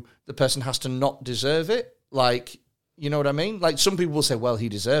the person has to not deserve it. You know what I mean? Like, some people will say, well, he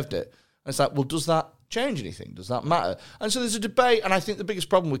deserved it. And it's like, well, does that change anything? Does that matter? And so there's a debate, and I think the biggest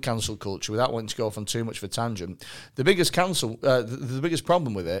problem with cancel culture, without wanting to go off on too much of a tangent, the biggest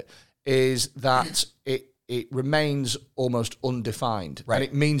problem with it is that it remains almost undefined, and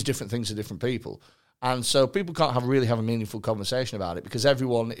it means different things to different people. And so people can't really have a meaningful conversation about it because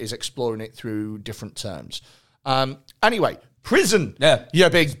everyone is exploring it through different terms. Anyway, prison. Yeah.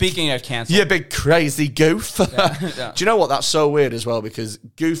 Speaking of cancel. You big crazy goof. Yeah. Do you know what? That's so weird as well because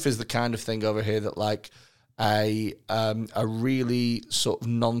goof is the kind of thing over here that a really sort of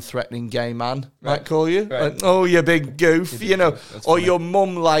non-threatening gay man might call you. Right. Oh, you big goof, That's or funny. your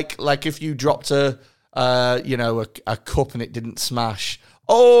mum like if you dropped a cup and it didn't smash.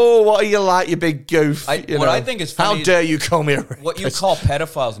 Oh, what are you like, you big goof? What I think is funny. How dare you call me a rapist? What you call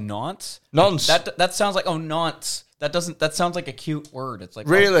pedophiles nonce? Nonce. That sounds like nonce. That sounds like a cute word. It's like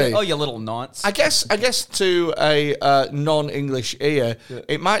really? Oh, you little nonce. I guess to a non-English ear,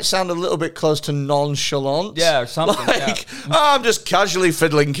 it might sound a little bit close to nonchalant. Yeah, or something. I'm just casually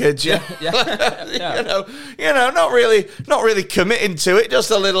fiddling, kids. Yeah. Not really committing to it. Just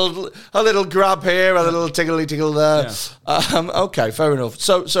a little grab here, a little tickle there. Yeah. Okay, fair enough.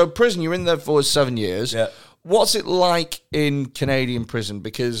 So prison. You're in there for 7 years. Yeah. What's it like in Canadian prison?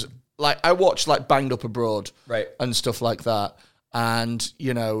 Because I watch Banged Up Abroad, right, and stuff like that, and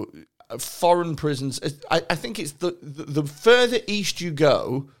foreign prisons. I think it's the further east you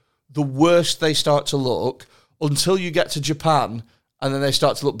go, the worse they start to look until you get to Japan, and then they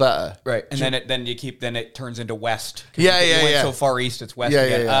start to look better. Right, and then it turns into west. Yeah. So far east, it's west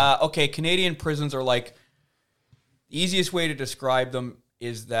again. Yeah. Okay, Canadian prisons are the easiest way to describe them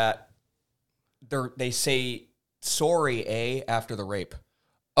is that they say sorry, after the rape.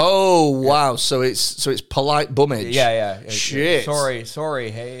 Oh wow! So it's polite bummage. Yeah. Shit.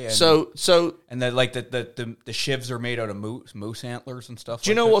 Sorry. Hey. And, so and then the shivs are made out of moose antlers and stuff. Do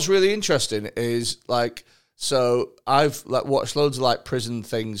you know what's really interesting is so I've watched loads of prison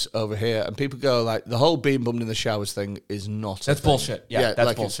things over here, and people go the whole being bummed in the showers thing is not. That's bullshit. Yeah,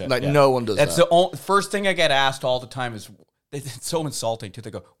 that's bullshit. No one does. That's the first thing I get asked all the time is it's so insulting too.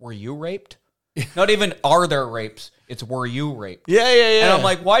 They go, "Were you raped?" Not even are there rapes. It's were you raped? Yeah. And I'm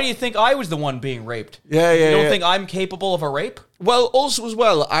like, why do you think I was the one being raped? Yeah. You don't think I'm capable of a rape? Well, also as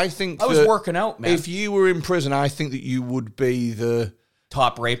well, I think I was working out, man. If you were in prison, I think that you would be the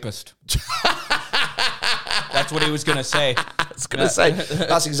top rapist. That's what he was going to say. I was going to say.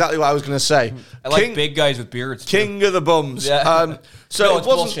 That's exactly what I was going to say. I like big guys with beards. King of the bums. Yeah. So no, it it's wasn't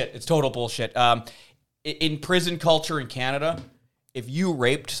bullshit. It's total bullshit. In prison culture in Canada, if you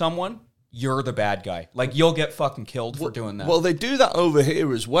raped someone, you're the bad guy. Like, you'll get fucking killed for doing that. Well, they do that over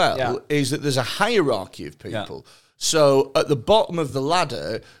here as well, Yeah. is that there's a hierarchy of people. Yeah. So at the bottom of the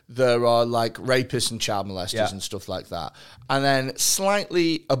ladder, there are like rapists and child molesters Yeah. and stuff like that. And then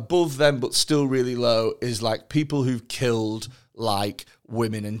slightly above them, but still really low, is like people who've killed like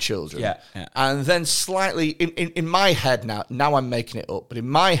women and children. Yeah, yeah. And then slightly, in my head now I'm making it up, but in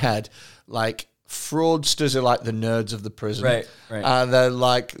my head, like fraudsters are like the nerds of the prison. Right. And then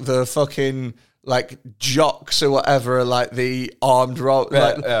like the fucking like jocks or whatever are like the armed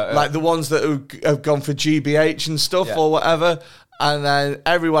like the ones that have gone for GBH and stuff or whatever. And then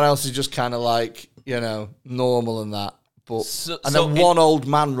everyone else is just kind of like, normal and that. But then one old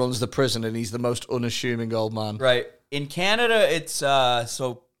man runs the prison and he's the most unassuming old man. Right. In Canada, it's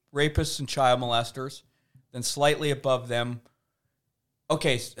so rapists and child molesters. Then slightly above them,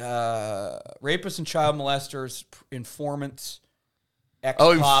 rapists and child molesters, informants,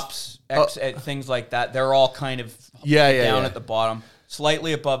 ex-cops, things like that. They're all kind of down at the bottom.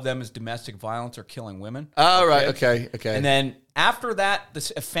 Slightly above them is domestic violence or killing women. Oh, right. Okay. And then after that,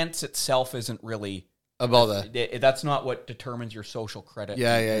 this offense itself isn't really a bother. That's not what determines your social credit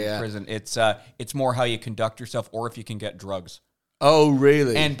in prison. It's more how you conduct yourself or if you can get drugs. Oh,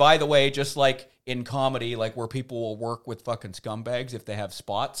 really? And by the way, just like in comedy, like where people will work with fucking scumbags if they have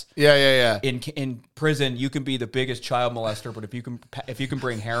spots. Yeah. In prison, you can be the biggest child molester, but if you can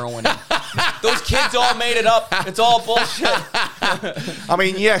bring heroin, in, those kids all made it up. It's all bullshit. I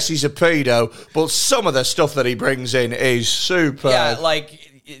mean, yes, he's a pedo, but some of the stuff that he brings in is super. Yeah, like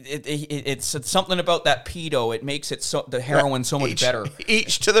it's something about that pedo. It makes it the heroin so much better.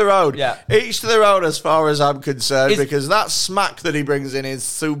 Each to their own. Yeah. Each to their own as far as I'm concerned, because that smack that he brings in is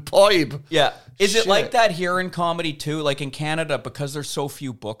superb. Yeah. Is it like that here in comedy too? Like in Canada, because there's so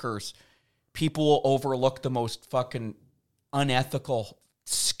few bookers, people will overlook the most fucking unethical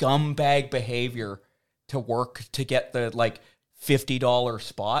scumbag behavior to work to get the like $50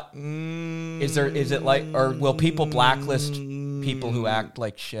 spot. Is it like, or will people blacklist people who act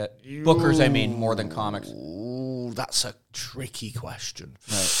like shit? Bookers, I mean, more than comics. Ooh, that's a tricky question.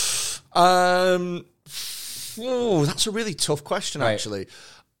 Right. That's a really tough question, actually.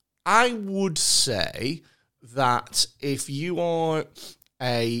 I would say that if you are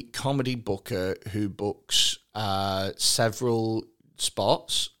a comedy booker who books several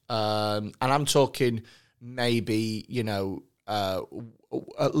spots, and I'm talking maybe, at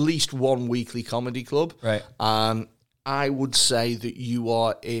least one weekly comedy club. Right. I would say that you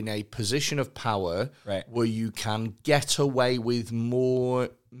are in a position of power where you can get away with more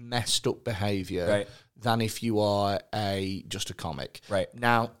messed up behavior than if you are just a comic. Right.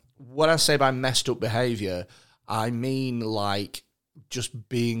 Now, what I say by messed up behavior, I mean like just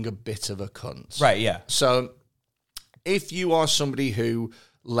being a bit of a cunt. Right, yeah. So if you are somebody who,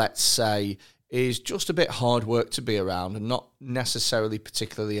 let's say, is just a bit hard work to be around and not necessarily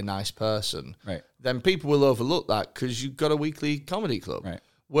particularly a nice person, then people will overlook that because you've got a weekly comedy club. Right.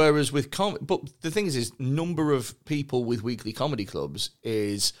 Whereas with but the thing is number of people with weekly comedy clubs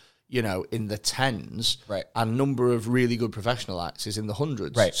is, in the tens, and number of really good professional acts is in the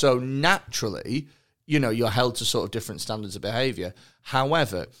hundreds. Right. So naturally, you're held to sort of different standards of behavior.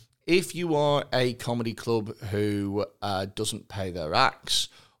 However, if you are a comedy club who doesn't pay their acts,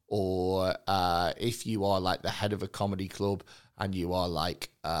 or if you are like the head of a comedy club and you are like,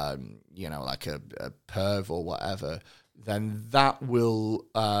 like a perv or whatever, then that will,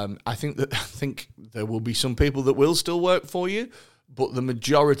 I think there will be some people that will still work for you, but the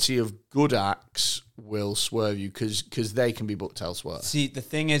majority of good acts will swerve you because they can be booked elsewhere. See, the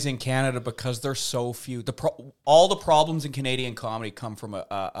thing is in Canada, because there's so few, all the problems in Canadian comedy come from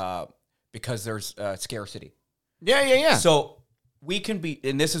because there's scarcity. Yeah. So we can be,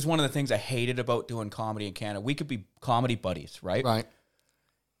 and this is one of the things I hated about doing comedy in Canada. We could be comedy buddies, right? Right.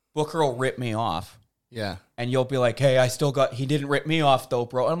 Booker will rip me off. Yeah. And you'll be like, hey, he didn't rip me off though,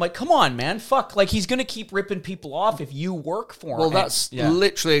 bro. And I'm like, come on, man, fuck. Like, he's going to keep ripping people off if you work for him. Well, that's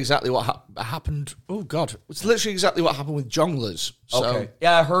literally exactly what happened. Oh, God. It's literally exactly what happened with Jongleurs. So. Okay.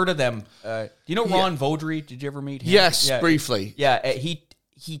 Yeah, I heard of them. Do you know Ron Vaudry? Did you ever meet him? Yes, briefly. Yeah,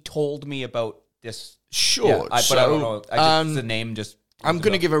 he told me about this. Sure. But I don't know. The name just... I'm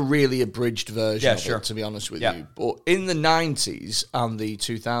going to give a really abridged version of it, to be honest with you. But in the 90s and the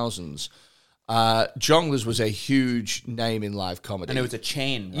 2000s, Jongleurs was a huge name in live comedy. And it was a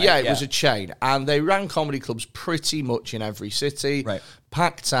chain, right? Yeah, it was a chain. And they ran comedy clubs pretty much in every city. Right.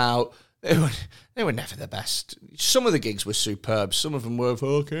 Packed out. they were never the best. Some of the gigs were superb. Some of them were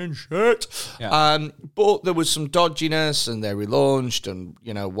fucking shit. Yeah. But there was some dodginess, and they relaunched, and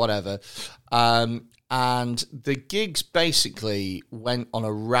whatever. And the gigs basically went on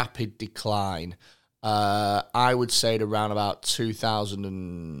a rapid decline. I would say at around about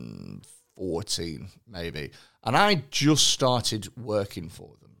 2014, maybe. And I just started working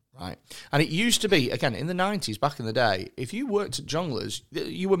for them, right? And it used to be, again, in the 90s, back in the day, if you worked at Jongleurs,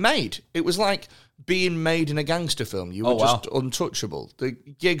 you were made. It was like being made in a gangster film. You were just untouchable. The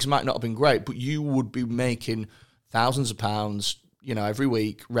gigs might not have been great, but you would be making thousands of pounds, every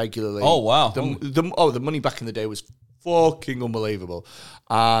week, regularly. Oh, wow. The money back in the day was fucking unbelievable.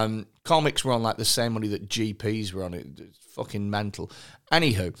 Comics were on like the same money that GPs were on. It's fucking mental.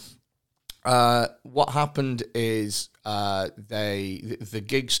 Anywho, what happened is the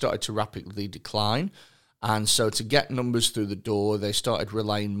gigs started to rapidly decline, and so to get numbers through the door, they started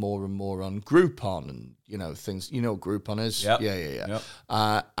relying more and more on Groupon and things. You know what Groupon is? Yep. Yeah. Yep.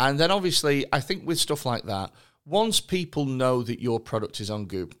 And then obviously, I think with stuff like that, once people know that your product is on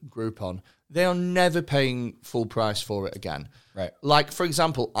Groupon, they are never paying full price for it again. Right. Like, for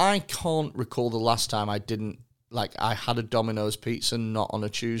example, I can't recall the last time I had a Domino's pizza not on a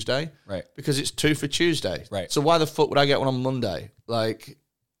Tuesday. Right. Because it's 2 for Tuesday. Right. So why the fuck would I get one on Monday? Like,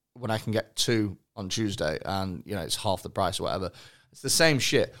 when I can get 2 on Tuesday and, it's half the price or whatever. It's the same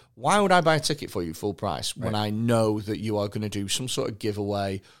shit. Why would I buy a ticket for you full price when I know that you are going to do some sort of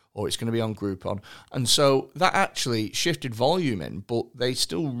giveaway or it's going to be on Groupon? And so that actually shifted volume in, but they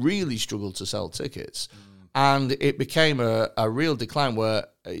still really struggled to sell tickets. And it became a real decline where,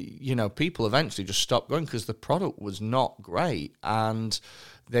 people eventually just stopped going because the product was not great. And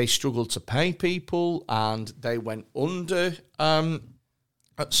they struggled to pay people, and they went under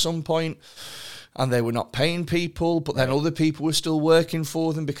at some point, and they were not paying people, but then other people were still working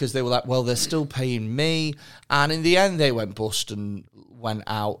for them because they were like, well, they're still paying me. And in the end, they went bust and went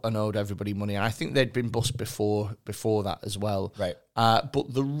out and owed everybody money. And I think they'd been bust before that as well. Right.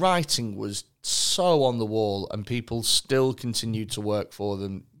 But the writing was so on the wall, and people still continued to work for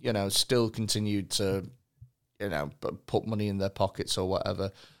them, still continued to, put money in their pockets or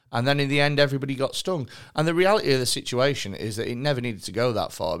whatever. And then in the end, everybody got stung. And the reality of the situation is that it never needed to go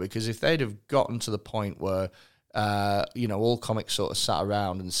that far, because if they'd have gotten to the point where, all comics sort of sat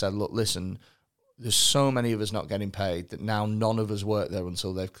around and said, look, listen, there's so many of us not getting paid that now none of us work there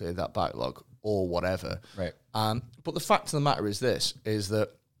until they've cleared that backlog or whatever. Right. But the fact of the matter is that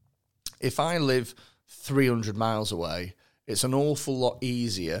if I live 300 miles away, it's an awful lot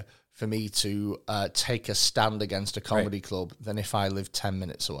easier for me to take a stand against a comedy club than if I live 10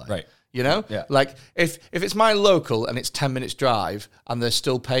 minutes away. Right. Yeah. Like, if it's my local and it's 10 minutes drive and they're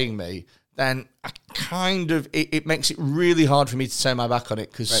still paying me, then I it makes it really hard for me to turn my back on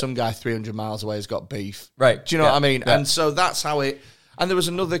it because some guy 300 miles away has got beef. Right. Do you know what I mean? Yeah. And so that's how it... And there was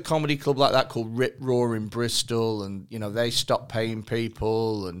another comedy club like that called Rip Roar in Bristol, and they stopped paying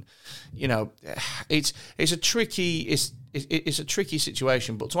people, and it's a tricky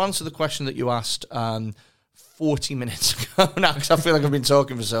situation. But to answer the question that you asked 40 minutes ago now, because I feel like I've been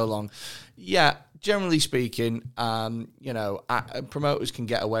talking for so long, yeah, generally speaking, promoters can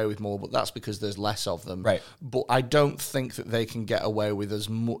get away with more, but that's because there's less of them. Right. But I don't think that they can get away with as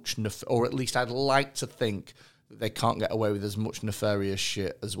much, or at least I'd like to think they can't get away with as much nefarious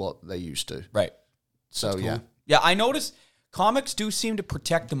shit as what they used to. Right. So, cool. yeah. Yeah, I notice comics do seem to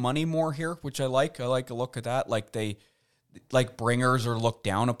protect the money more here, which I like. I like a look at that. Like bringers are looked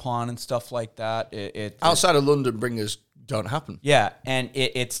down upon and stuff like that. Outside of London, bringers don't happen. Yeah, and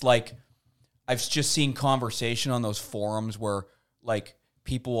it's like I've just seen conversation on those forums where like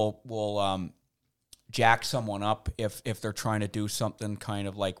people will jack someone up if they're trying to do something kind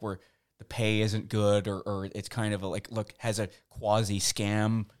of like where the pay isn't good or it's kind of has a quasi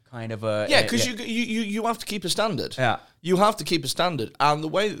scam kind of a... Yeah, because you have to keep a standard. Yeah. You have to keep a standard. And the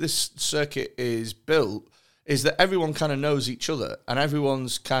way that this circuit is built is that everyone kind of knows each other, and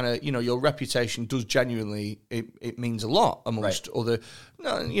everyone's kind of, your reputation does genuinely, it means a lot amongst other,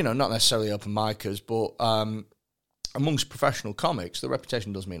 not necessarily open micers, but amongst professional comics, the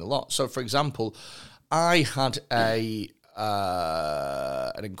reputation does mean a lot. So, for example, I had an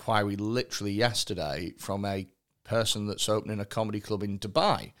inquiry literally yesterday from a person that's opening a comedy club in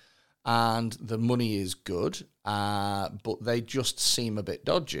Dubai, and the money is good, but they just seem a bit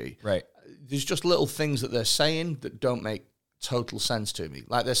dodgy. Right. There's just little things that they're saying that don't make total sense to me.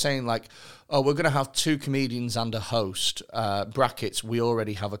 Like they're saying like, oh, we're going to have 2 comedians and a host, brackets, we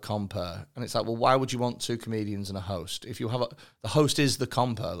already have a compere. And it's like, well, why would you want 2 comedians and a host? If you have the host is the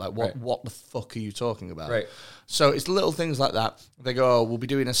compere, like what the fuck are you talking about? Right. So it's little things like that. They go, oh, we'll be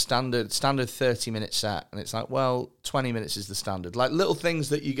doing a standard 30-minute set. And it's like, well, 20 minutes is the standard. Like little things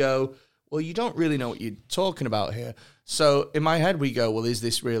that you go, well, you don't really know what you're talking about here. So in my head, we go, well, is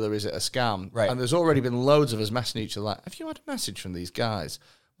this real or is it a scam? Right. And there's already been loads of us messaging each other like, have you had a message from these guys?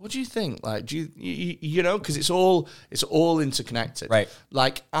 What do you think? Like, do you know, because it's all interconnected. Right.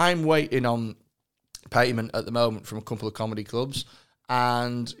 Like I'm waiting on payment at the moment from a couple of comedy clubs.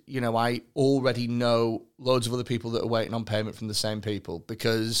 And, you know, I already know loads of other people that are waiting on payment from the same people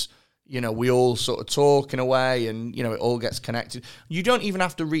because, you know, we all sort of talk in a way and, you know, it all gets connected. You don't even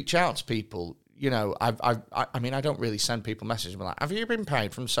have to reach out to people. You know, I mean, I don't really send people messages. I'm like, have you been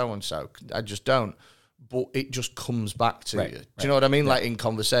paid from so-and-so? I just don't. But it just comes back to you. Do you know what I mean? Yeah. Like in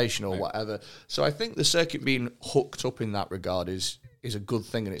conversation or whatever. So I think the circuit being hooked up in that regard is a good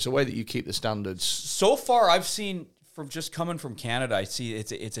thing. And it's a way that you keep the standards. So far, I've seen... From just coming from Canada, I see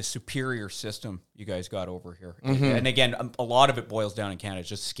it's a superior system you guys got over here. Mm-hmm. And again, a lot of it boils down in Canada. It's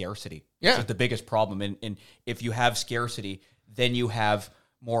just scarcity. Yeah. It's just the biggest problem. And if you have scarcity, then you have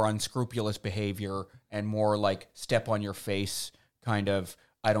more unscrupulous behavior and more like step on your face kind of,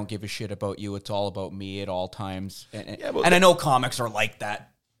 I don't give a shit about you. It's all about me at all times. And I know comics are like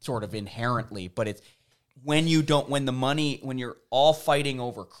that sort of inherently, but it's, when you're all fighting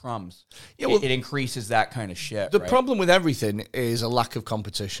over crumbs, it increases that kind of shit. The problem with everything is a lack of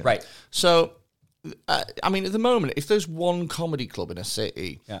competition. Right. So, I mean, at the moment, if there's one comedy club in a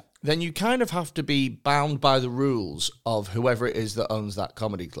city, then you kind of have to be bound by the rules of whoever it is that owns that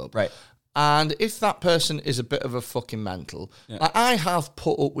comedy club. Right. And if that person is a bit of a fucking mental, like I have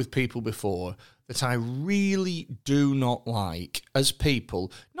put up with people before that I really do not like as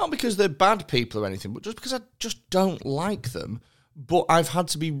people, not because they're bad people or anything, but just because I just don't like them. But I've had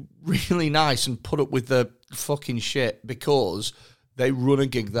to be really nice and put up with the fucking shit because they run a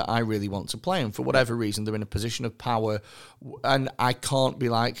gig that I really want to play. And for whatever reason, they're in a position of power. And I can't be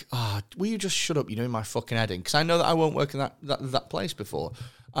like, will you just shut up? You're doing my fucking head in. Because I know that I won't work in that place before.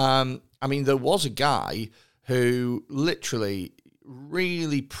 I mean, there was a guy who literally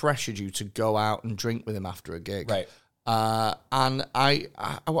really pressured you to go out and drink with him after a gig. Right. And I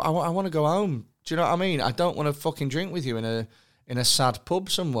want to go home. Do you know what I mean? I don't want to fucking drink with you in a sad pub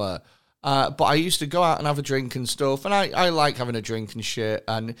somewhere. But I used to go out and have a drink and stuff, and I like having a drink and shit,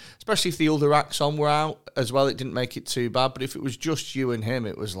 and especially if the older acts on were out as well, it didn't make it too bad. But if it was just you and him,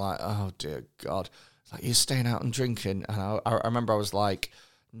 it was like, oh dear God, it's like you're staying out and drinking. And I remember I was like,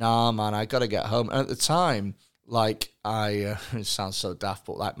 nah, man, I gotta get home. And at the time, like it sounds so daft,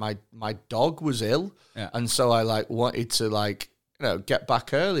 but like my dog was ill, and so I like wanted to like get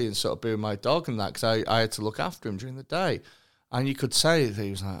back early and sort of be with my dog and that because I had to look after him during the day. And you could say that he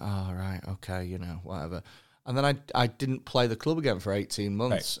was like, oh, right, okay, whatever. And then I didn't play the club again for 18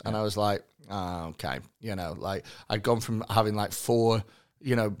 months. Right. And I was like, oh, okay. Like I'd gone from having like four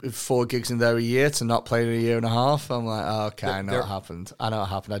gigs in there a year to not playing in a year and a half. I'm like, oh, okay, I know what happened.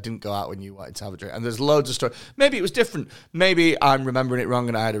 I didn't go out when you wanted to have a drink. And there's loads of stories. Maybe it was different. Maybe I'm remembering it wrong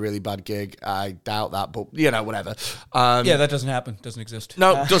and I had a really bad gig. I doubt that, but, whatever. That doesn't happen. Doesn't exist.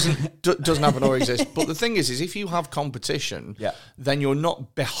 No, doesn't happen or exist. But the thing is if you have competition, then you're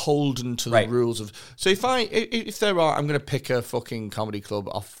not beholden to the rules of... So if there are... I'm going to pick a fucking comedy club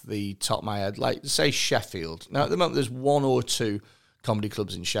off the top of my head, like, say, Sheffield. Now, at the moment, there's one or two comedy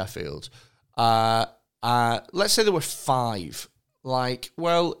clubs in Sheffield. Let's say there were 5. Like,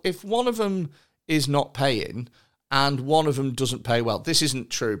 well, if one of them is not paying and one of them doesn't pay well, this isn't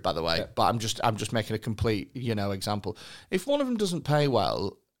true, by the way, but I'm just making a complete, example. If one of them doesn't pay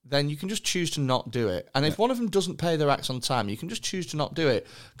well, then you can just choose to not do it. And if one of them doesn't pay their acts on time, you can just choose to not do it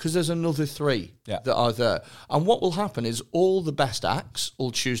because there's another 3 that are there. And what will happen is all the best acts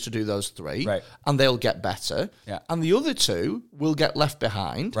will choose to do those 3 and they'll get better. And the other 2 will get left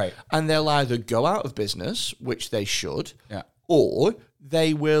behind and they'll either go out of business, which they should, or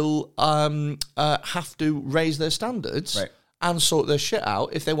they will have to raise their standards and sort their shit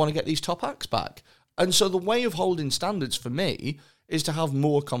out if they want to get these top acts back. And so the way of holding standards for me is to have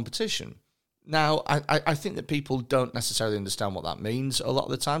more competition. Now, I think that people don't necessarily understand what that means a lot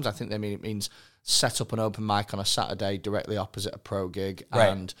of the times. I think they mean it means set up an open mic on a Saturday directly opposite a pro gig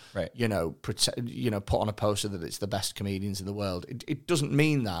and, put on a poster that it's the best comedians in the world. It doesn't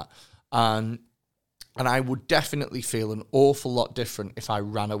mean that. And I would definitely feel an awful lot different if I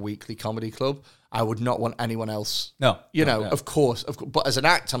ran a weekly comedy club. I would not want anyone else. Of course. But as an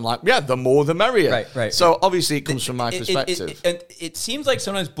act, I'm like, yeah, the more the merrier. Right. So obviously it comes from my perspective. It seems like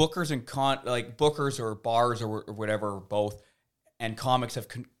sometimes bookers and bookers or bars or whatever, or both, and comics have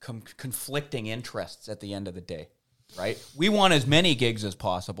conflicting interests at the end of the day, right? We want as many gigs as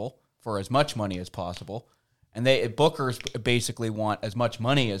possible for as much money as possible, and bookers basically want as much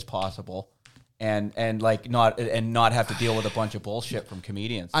money as possible. And not have to deal with a bunch of bullshit from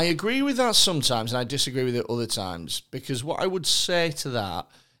comedians. I agree with that sometimes, and I disagree with it other times, because what I would say to that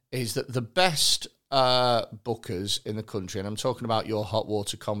is that the best bookers in the country, and I'm talking about your hot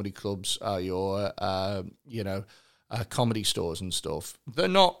water comedy clubs, your comedy stores and stuff, they're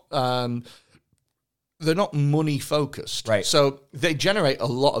not money focused, right? So they generate a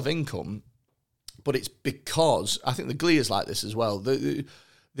lot of income, but it's because I think the Glee is like this as well.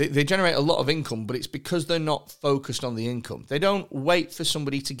 They generate a lot of income, but it's because they're not focused on the income. They don't wait for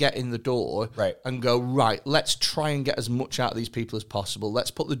somebody to get in the door and go, right, let's try and get as much out of these people as possible. Let's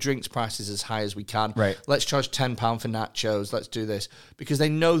put the drinks prices as high as we can. Right. Let's charge £10 for nachos. Let's do this. Because they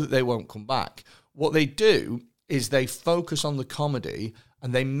know that they won't come back. What they do is they focus on the comedy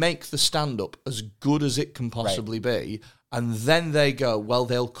and they make the stand-up as good as it can possibly be. And then they go, well,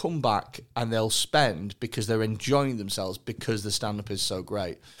 they'll come back and they'll spend because they're enjoying themselves because the stand-up is so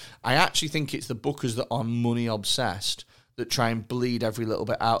great. I actually think it's the bookers that are money obsessed that try and bleed every little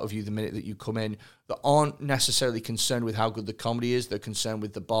bit out of you the minute that you come in, that aren't necessarily concerned with how good the comedy is. They're concerned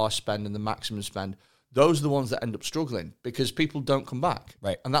with the bar spend and the maximum spend. Those are the ones that end up struggling because people don't come back.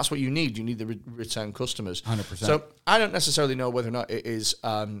 Right. And that's what you need. You need the return customers. 100%. So I don't necessarily know whether or not it is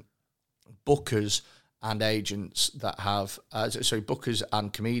bookers and agents that have, bookers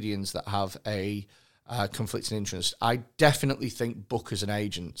and comedians that have a conflicting interest. I definitely think bookers and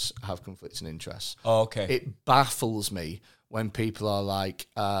agents have conflicting interests. Oh, okay. It baffles me when people are like,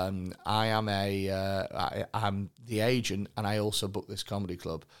 I'm the agent and I also book this comedy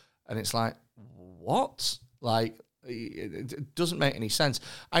club. And it's like, what? Like, it doesn't make any sense.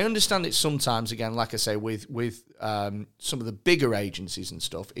 I understand it sometimes, again, like I say, with some of the bigger agencies and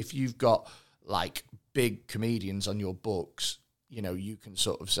stuff, if you've got like big comedians on your books, you can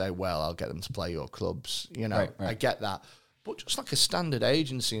sort of say, well, I'll get them to play your clubs. Right. I get that. But just like a standard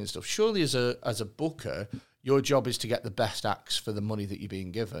agency and stuff, surely as a booker, your job is to get the best acts for the money that you're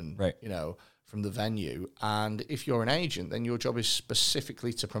being given, right? From the venue. And if you're an agent, then your job is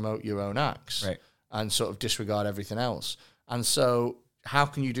specifically to promote your own acts, right? And sort of disregard everything else. And so how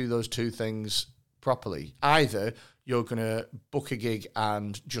can you do those two things properly? Either you're going to book a gig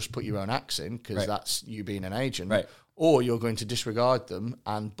and just put your own acts in because that's you being an agent, right? Or you're going to disregard them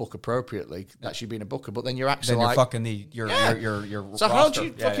and book appropriately. That's you being a booker. But then you're actually you're fucking your So roster. how do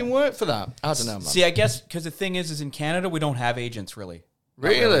you fucking work for that? I don't know, man. See, I guess because the thing is in Canada we don't have agents really.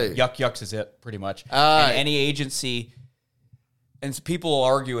 Really? Yuck Yucks is it pretty much. And any agency. And people will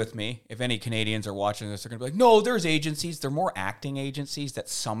argue with me, if any Canadians are watching this, they're going to be like, no, there's agencies. They're more acting agencies that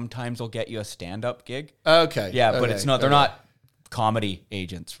sometimes will get you a stand-up gig. Okay. Yeah, but it's not. They're not comedy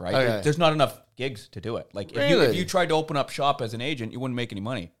agents, right? Okay. There's not enough gigs to do it. Like, if you tried to open up shop as an agent, you wouldn't make any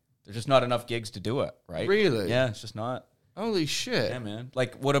money. There's just not enough gigs to do it, right? Really? Yeah, it's just not. Holy shit. Yeah, man.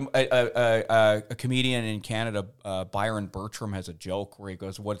 Like, what a comedian in Canada, Byron Bertram, has a joke where he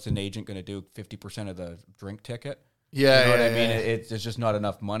goes, what's an agent going to do? 50% of the drink ticket? Yeah, you know what I mean? Yeah. There's just not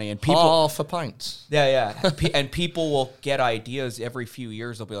enough money, and people half a pint. Yeah. And people will get ideas every few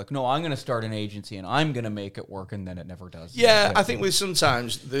years. They'll be like, "No, I'm going to start an agency, and I'm going to make it work," and then it never does. Yeah, I think with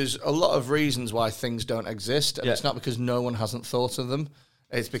sometimes there's a lot of reasons why things don't exist, and it's not because no one hasn't thought of them.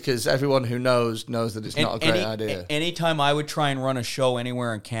 It's because everyone who knows that it's not a great idea. Anytime I would try and run a show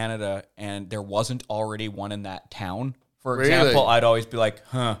anywhere in Canada, and there wasn't already one in that town, for example, I'd always be like,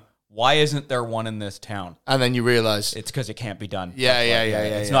 why isn't there one in this town? And then you realize it's because it can't be done. Yeah.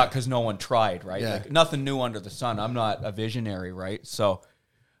 It's not because no one tried, right? Yeah. Like, nothing new under the sun. I'm not a visionary, right? So,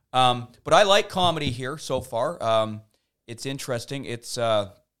 but I like comedy here so far. It's interesting. It's I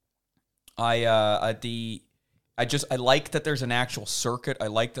like that there's an actual circuit. I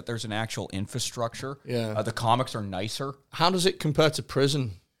like that there's an actual infrastructure. Yeah. The comics are nicer. How does it compare to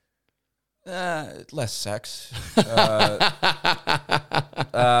prison? Less sex. Because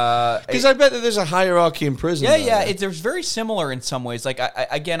I bet that there's a hierarchy in prison. Yeah. There's very similar in some ways. Like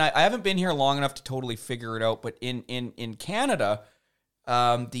I haven't been here long enough to totally figure it out, but in Canada,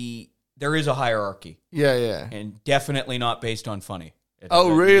 there is a hierarchy. Yeah. And definitely not based on funny.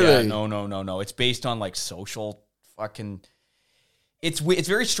 Really? Yeah, no. It's based on like social fucking. It's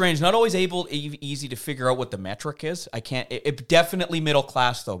very strange. Not always easy to figure out what the metric is. I can't. It definitely middle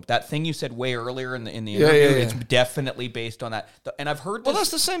class though. That thing you said way earlier in the interview, it's definitely based on that. And I've heard. Well, that's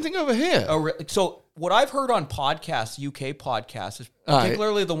the same thing over here. Oh, really? So what I've heard on podcasts, UK podcasts,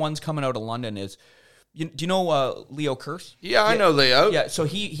 particularly the ones coming out of London, is. Do you know Leo Kearse? Yeah, I know Leo. Yeah, so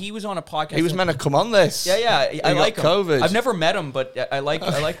he was on a podcast. He was meant to come on this. Yeah, I like him. COVID. I've never met him, but I like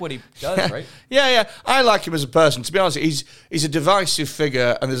what he does, right? Yeah. I like him as a person. To be honest, he's a divisive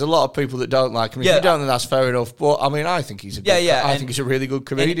figure, and there's a lot of people that don't like him. If you don't, then that's fair enough. But I mean, I think he's a I think he's a really good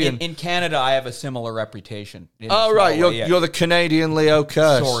comedian. In Canada, I have a similar reputation. Oh right, you're the Canadian Leo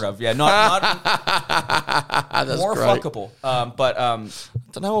Kearse. Sort of, yeah. Not that's more great. fuckable, but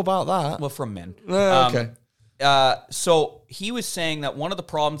don't know about that. well, from men. Okay. So he was saying that one of the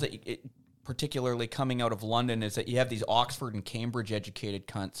problems that, particularly coming out of London, is that you have these Oxford and Cambridge educated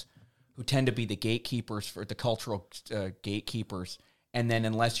cunts who tend to be the gatekeepers for the cultural gatekeepers, and then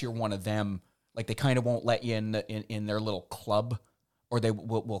unless you're one of them, like they kind of won't let you in their little club, or they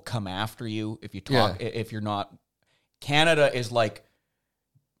will come after you if you talk if you're not. Canada is like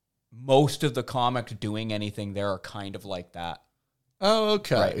most of the comics doing anything there are kind of like that. Oh,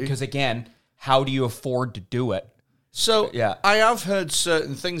 okay. Right? Because again, how do you afford to do it? So I have heard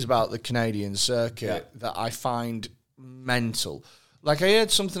certain things about the Canadian circuit that I find mental. Like I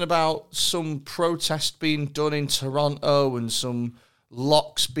heard something about some protest being done in Toronto and some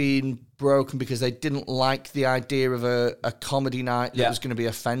locks being broken because they didn't like the idea of a comedy night that was going to be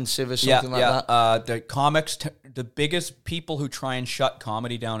offensive or something like that. The comics, the biggest people who try and shut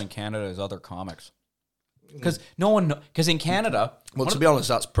comedy down in Canada is other comics. Because in Canada... Well, to be honest,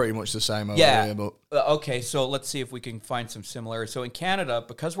 that's pretty much the same over here. But okay, so let's see if we can find some similarities. So in Canada,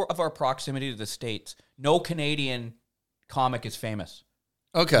 because of our proximity to the States, no Canadian comic is famous.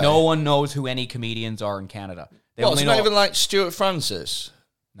 Okay. No one knows who any comedians are in Canada. It's not even like Stuart Francis?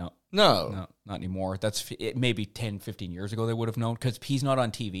 No, not anymore. Maybe 10, 15 years ago they would have known, because he's not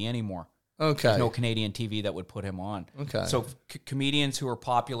on TV anymore. Okay. There's no Canadian TV that would put him on. Okay. So comedians who are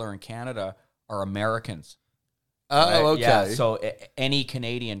popular in Canada are Americans. Oh, right? okay. Yeah, so any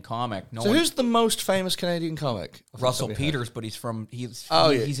Canadian comic. Who's the most famous Canadian comic? Russell Peters, but he's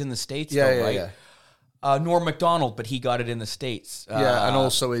in the States, right? Norm Macdonald, but he got it in the States. And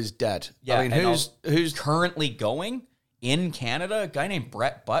also is dead. Yeah, I mean, who's currently going in Canada? A guy named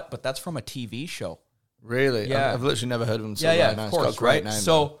Brett Butt, but that's from a TV show. Really? Yeah. I've literally never heard of him until right now. of It's course, got a great name.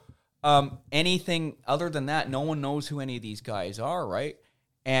 So anything other than that, no one knows who any of these guys are, right?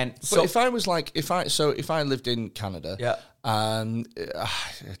 And so if I lived in Canada, I'm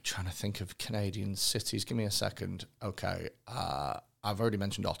trying to think of Canadian cities. Give me a second. Okay, I've already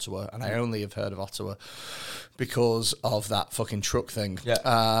mentioned Ottawa, and I only have heard of Ottawa because of that fucking truck thing.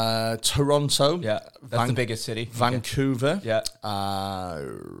 Yeah. Toronto. Yeah, that's the biggest city. Vancouver. Yeah. I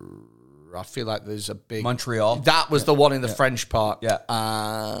feel like there's a big Montreal. That was the one in the French part. Yeah.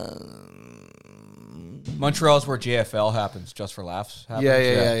 Montreal's where JFL happens, Just for Laughs.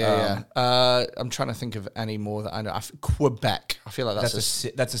 Yeah. I'm trying to think of any more that I know. Quebec. I feel like that's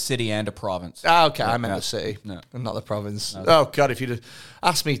a city and a province. Okay, I meant the city, not the province. No. Oh God, if you'd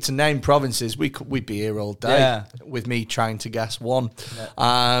asked me to name provinces, we'd be here all day with me trying to guess one.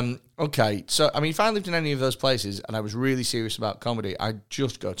 Yeah. Okay, so I mean, if I lived in any of those places and I was really serious about comedy, I'd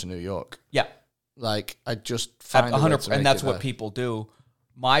just go to New York. Yeah, like I'd just find 100%, and that's what people do.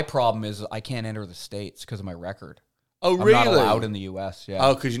 My problem is I can't enter the States because of my record. Oh, really? I'm not allowed in the U.S., yeah.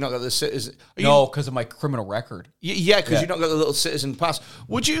 Oh, because you've not got the citizen... No, because of my criminal record. Yeah, because you've not got the little citizen pass.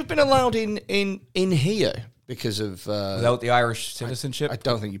 Would you have been allowed in here because of... Without the Irish citizenship? I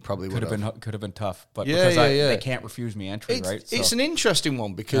don't think you probably would have. Could have been tough, but because they can't refuse me entry, right? So. It's an interesting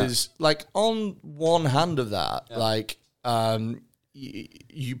one because, like, on one hand of that, like...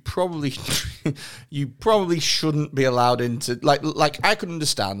 You probably shouldn't be allowed into like I could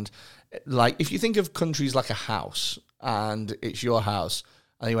understand, like if you think of countries like a house and it's your house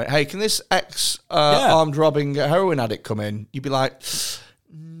and you went, hey, can this armed robbing heroin addict come in? You'd be like,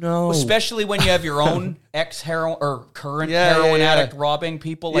 no, especially when you have your own ex-heroin or current heroin addict robbing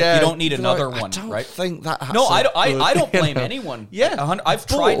people. Like you don't need another one, right? I don't think that. No, I don't blame anyone. Yeah, I've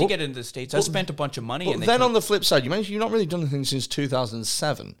tried to get into the States. I've spent a bunch of money. But then on the flip side, you mentioned you've not really done anything since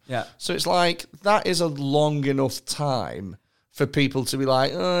 2007. Yeah, so it's like that is a long enough time for people to be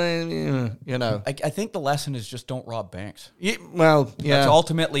like, you know. I think the lesson is just don't rob banks. Yeah. That's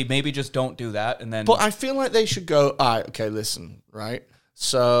ultimately maybe just don't do that, and then. But I feel like they should go. All right, okay, listen, right.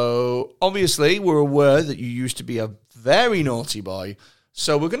 So, obviously, we're aware that you used to be a very naughty boy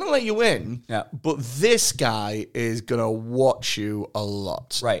So we're going to let you in, Yeah. but this guy is going to watch you a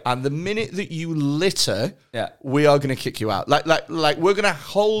lot. Right. And the minute that you litter, Yeah. we are going to kick you out. Like we're going to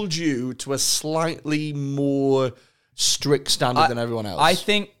hold you to a slightly more strict standard than everyone else. I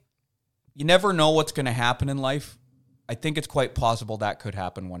think you never know what's going to happen in life. I think it's quite possible that could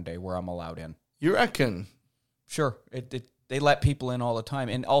happen one day where I'm allowed in. You reckon? Sure. They let people in all the time.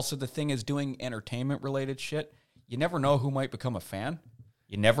 And also the thing is, doing entertainment-related shit, you never know who might become a fan.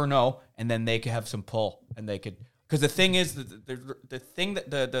 You never know, and then they could have some pull, and they could. Because the thing is, the thing that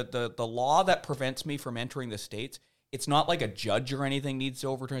the law that prevents me from entering the States, it's not like a judge or anything needs to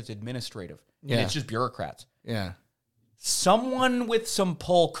overturn. It's administrative, Yeah. and it's just bureaucrats. Yeah. Someone with some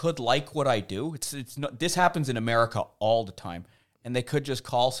pull could like what I do. It's not. This happens in America all the time, and they could just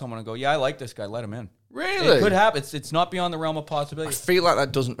call someone and go, "Yeah, I like this guy. Let him in." Really? It could happen. It's not beyond the realm of I possibility. feel like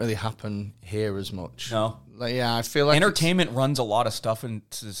that doesn't really happen here as much. No. Like, yeah, I feel like Entertainment runs a lot of stuff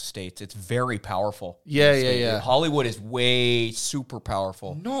into the States. It's very powerful. Yeah, in the States. yeah. Hollywood is way super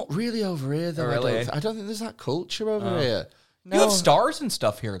powerful. Not really over here, though. Oh, really? I don't think there's that culture over here. No. You have stars and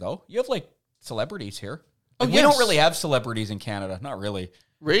stuff here, though. You have like celebrities here. Oh, We don't really have celebrities in Canada. Not really.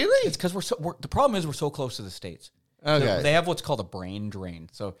 Really? It's because the problem is we're so close to the States. Okay. So they have what's called a brain drain.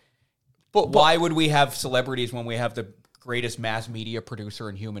 So But why would we have celebrities when we have the greatest mass media producer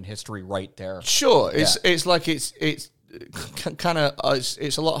in human history right there? Sure, it's like it's kind of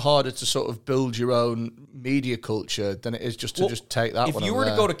it's a lot harder to sort of build your own media culture than it is just to just take that. If one you over were to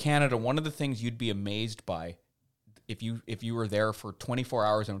there. go to Canada, one of the things you'd be amazed by, if you were there for 24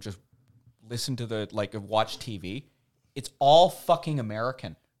 hours and just listen to watch TV, it's all fucking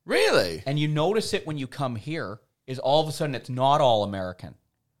American. Really, And you notice it when you come here, is all of a sudden it's not all American.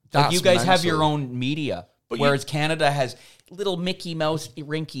 That's you guys have mental. your own media, whereas Canada has little Mickey Mouse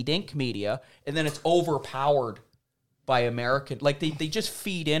rinky-dink media, and then it's overpowered by American. Like, they just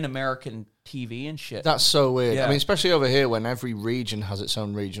feed in American TV and shit. that's so weird. Yeah. I mean, especially over here when every region has its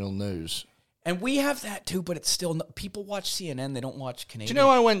own regional news. And we have that too, but it's still people watch CNN. They don't watch Do Canadian. you know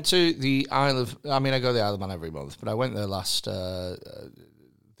I went to the Isle of? I mean, I go to the Isle of Man every month, but I went there last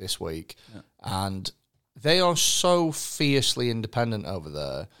this week, and they are so fiercely independent over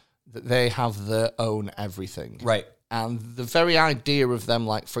there that they have their own everything. Right. And the very idea of them,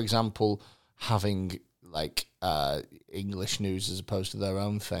 like, for example, having like English news as opposed to their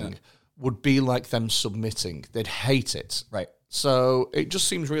own thing would be like them submitting. They'd hate it. Right. So it just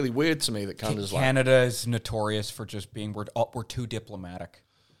seems really weird to me that Canada's like, Canada is notorious for just being we're too diplomatic.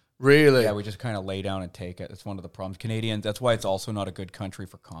 really? Yeah, we just kind of lay down and take it. It's one of the problems. Canadians. That's why it's also not a good country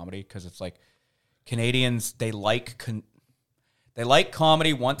for comedy, because it's like Canadians, they like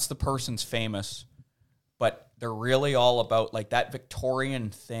comedy once the person's famous, but they're really all about like that Victorian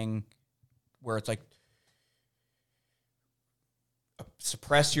thing where it's like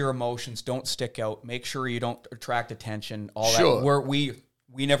suppress your emotions, don't stick out, make sure you don't attract attention, all Sure. that. Where we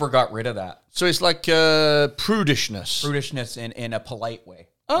never got rid of that. So it's like prudishness. Prudishness in a polite way.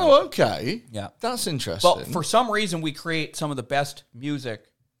 Oh, okay. Yeah. That's interesting. But for some reason, we create some of the best music,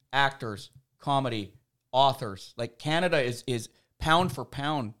 actors, comedy, authors. Like Canada is pound for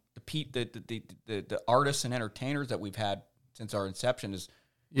pound the artists and entertainers that we've had since our inception is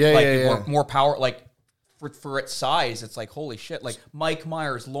more power. Like for its size, it's like holy shit. Like Mike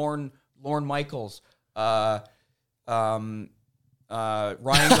Myers, Lorne Michaels, Ryan Gosling.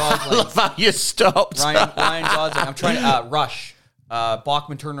 love how you stopped. Ryan Gosling. I'm trying to Rush.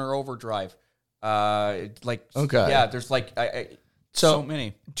 Bachman Turner Overdrive. There's like so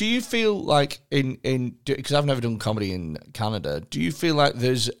many. Do you feel like because I've never done comedy in Canada, do you feel like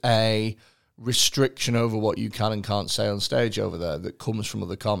there's a restriction over what you can and can't say on stage over there that comes from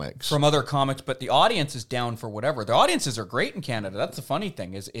other comics? From other comics, but the audience is down for whatever. The audiences are great in Canada. That's the funny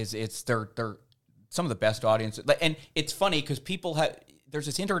thing is they're some of the best audiences. And it's funny because there's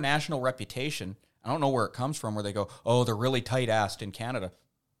this international reputation. I don't know where it comes from, where they go, oh, they're really tight-assed in Canada.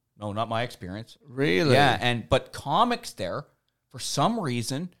 No, not my experience. Really? Yeah, but comics there, for some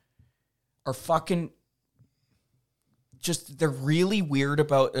reason, are fucking just, they're really weird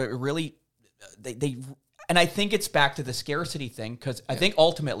about, they and I think it's back to the scarcity thing, because I think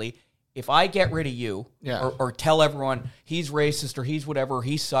ultimately, if I get rid of you, or tell everyone he's racist, or he's whatever, or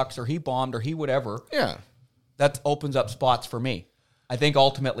he sucks, or he bombed, or he whatever, that opens up spots for me. I think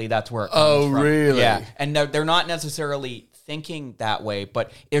ultimately that's where it comes from. Oh, really? Yeah. And they're not necessarily thinking that way,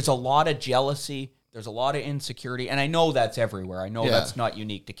 but there's a lot of jealousy. There's a lot of insecurity. And I know that's everywhere. I know that's not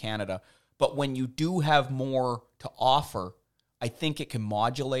unique to Canada. But when you do have more to offer, I think it can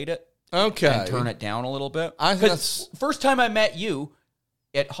modulate it. Okay. And turn it down a little bit. I think that's... First time I met you,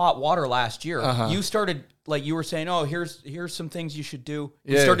 at Hot Water last year, you started, like you were saying, oh, here's some things you should do.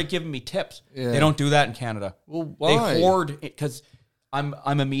 You started giving me tips. They don't do that in Canada. Well, why? They hoard, because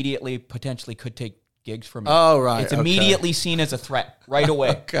I'm immediately potentially could take gigs from you. Oh, right. It's immediately seen as a threat right away.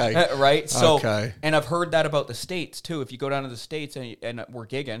 Okay. Right? So, and I've heard that about the States too. If you go down to the States and we're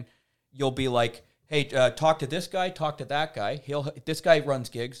gigging, you'll be like, hey, talk to this guy, talk to that guy. This guy runs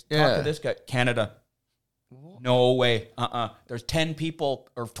gigs. Talk to this guy. Canada. No way. There's 10 people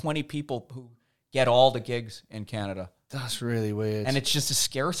or 20 people who get all the gigs in Canada. That's really weird. And it's just a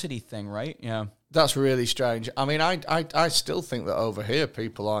scarcity thing, right? Yeah. That's really strange. I mean, I still think that over here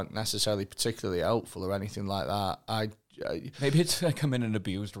people aren't necessarily particularly helpful or anything like that. Maybe it's like I'm in an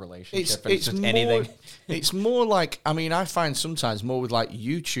abused relationship. It's just more, anything. It's more like, I mean, I find sometimes more with like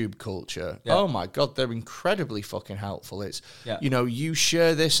YouTube culture. Yeah. Oh my God, they're incredibly fucking helpful. It's, you know, you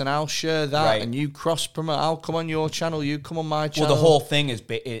share this and I'll share that, and you cross promote. I'll come on your channel, you come on my channel. Well, the whole thing is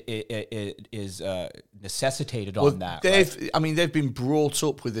necessitated on that. I mean, they've been brought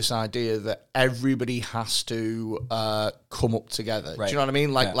up with this idea that everybody has to come up together. Do you know what I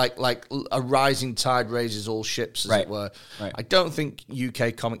mean? Like a rising tide raises all ships, as it were. Right. I don't think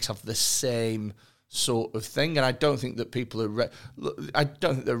UK comics have the same sort of thing, and I don't think that people are. I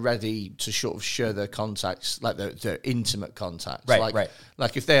don't think they're ready to sort of share their contacts, like their intimate contacts.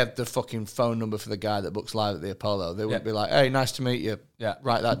 Like if they had the fucking phone number for the guy that books live at the Apollo, they wouldn't be like, "Hey, nice to meet you." Yeah,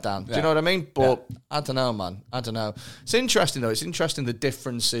 write that down. Do you know what I mean? But I don't know, man. I don't know. It's interesting though. It's interesting the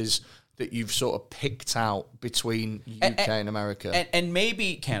differences that you've sort of picked out between UK and America, and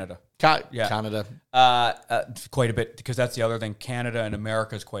maybe Canada. Canada. Quite a bit, because that's the other thing. Canada and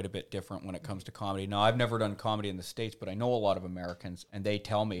America is quite a bit different when it comes to comedy. Now, I've never done comedy in the States, but I know a lot of Americans, and they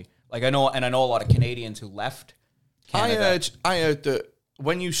tell me, like I know a lot of Canadians who left Canada. I heard that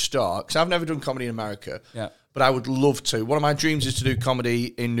when you start, because I've never done comedy in America, but I would love to. One of my dreams is to do comedy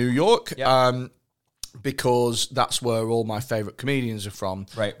in New York. Because that's where all my favourite comedians are from.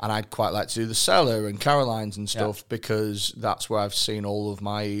 Right. And I'd quite like to do The Cellar and Caroline's and stuff because that's where I've seen all of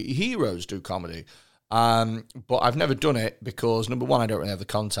my heroes do comedy. But I've never done it because, number one, I don't really have the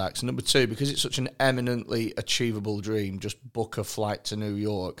contacts. And number two, because it's such an eminently achievable dream, just book a flight to New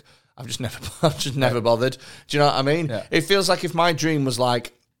York. I've just never bothered. Do you know what I mean? Yeah. It feels like if my dream was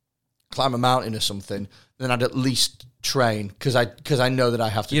like climb a mountain or something, then I'd at least train because I know that I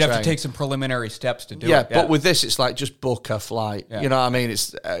have to You'd have to take some preliminary steps to do it. Yeah, but with this, it's like just book a flight. Yeah. You know what I mean?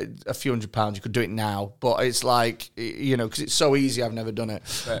 It's a few £100s. You could do it now, but it's like, you know, because it's so easy, I've never done it.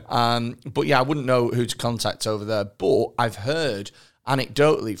 Right. But yeah, I wouldn't know who to contact over there. But I've heard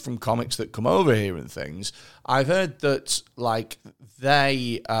anecdotally from comics that come over here and things, I've heard that like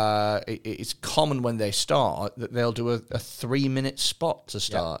it's common when they start that they'll do a 3-minute spot to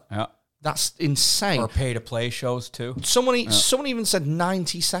start. Yeah. That's insane. Or pay-to-play shows, too. Someone even said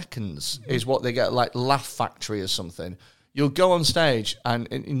 90 seconds is what they get, like Laugh Factory or something. You'll go on stage, and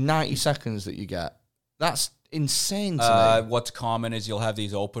in 90 seconds that you get, that's insane to me. What's common is you'll have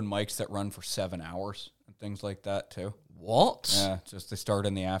these open mics that run for 7 hours and things like that, too. What? Yeah, just they start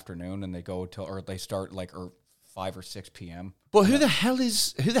in the afternoon, and they go till, or they start like 5 or 6 p.m. But who the hell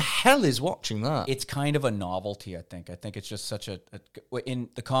is watching that? It's kind of a novelty, I think. I think it's just such in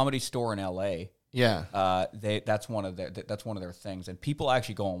the Comedy Store in L.A. Yeah, that's one of their things, and people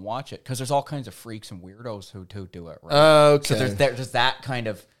actually go and watch it because there's all kinds of freaks and weirdos who do it. Right? Okay. So there's that kind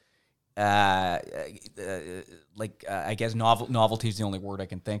of I guess novelty is the only word I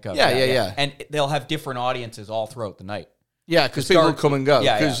can think of. Yeah. And they'll have different audiences all throughout the night. Yeah, because people come and go.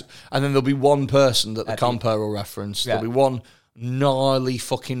 And then there'll be one person that the compere will reference. There'll be one gnarly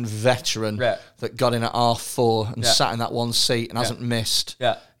fucking veteran that got in at R4 and sat in that one seat and hasn't missed.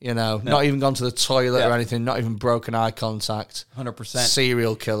 Yeah. You know, not even gone to the toilet or anything, not even broken eye contact. 100%.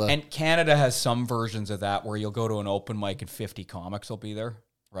 Serial killer. And Canada has some versions of that where you'll go to an open mic and 50 comics will be there,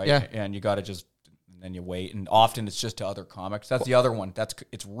 right? Yeah. And you got to just... then you wait, and often it's just to other comics. That's the other one.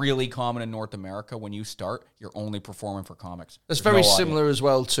 It's really common in North America. When you start, you're only performing for comics. It's very similar as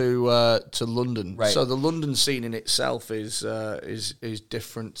well to London. Right. So the London scene in itself is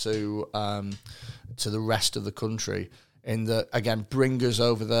different to the rest of the country. In that, again, bringers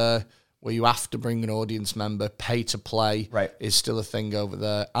over there, where you have to bring an audience member, pay to play is still a thing over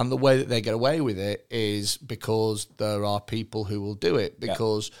there. And the way that they get away with it is because there are people who will do it,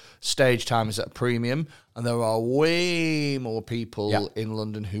 because stage time is at a premium, and there are way more people in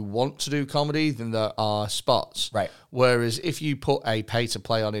London who want to do comedy than there are spots. Right. Whereas if you put a pay to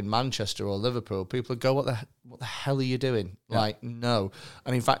play on in Manchester or Liverpool, people would go, what the hell are you doing? Yeah. Like, no.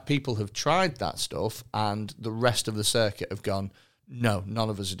 And in fact, people have tried that stuff, and the rest of the circuit have gone, no, none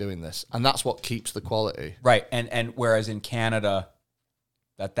of us are doing this. And that's what keeps the quality. Right. And whereas in Canada,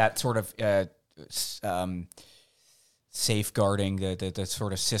 That sort of safeguarding the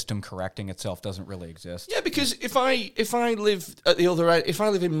sort of system correcting itself doesn't really exist. Yeah, because if I live at the other end, if I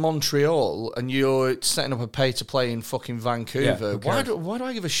live in Montreal and you're setting up a pay to play in fucking Vancouver, why do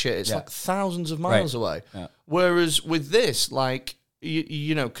I give a shit? It's like thousands of miles away. Yeah. Whereas with this, like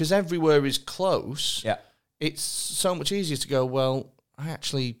you know, because everywhere is close. Yeah, it's so much easier to go. Well, I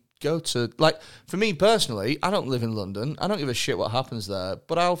actually go to, like, for me personally, I don't live in London. I don't give a shit what happens there,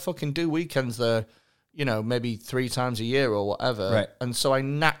 but I'll fucking do weekends there. You know, maybe 3 times a year or whatever. Right. And so I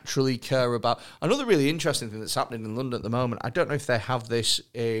naturally care about... Another really interesting thing that's happening in London at the moment, I don't know if they have this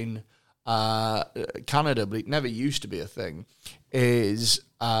in Canada, but it never used to be a thing, is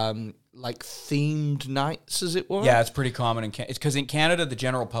like themed nights, as it were. Yeah, it's pretty common in Canada. It's because in Canada, the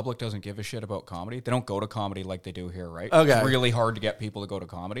general public doesn't give a shit about comedy. They don't go to comedy like they do here, right? Okay. It's really hard to get people to go to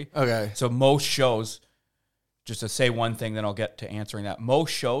comedy. Okay. So most shows, just to say one thing, then I'll get to answering that.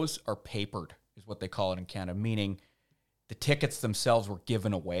 Most shows are papered, is what they call it in Canada, meaning the tickets themselves were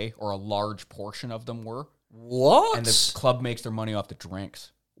given away, or a large portion of them were. What? And the club makes their money off the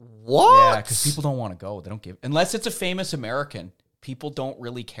drinks. What? Yeah, because people don't want to go. They don't give, unless it's a famous American. People don't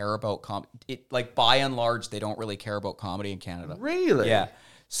really care about comedy. Like, by and large, they don't really care about comedy in Canada. Really? Yeah.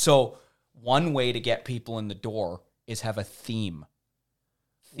 So one way to get people in the door is have a theme.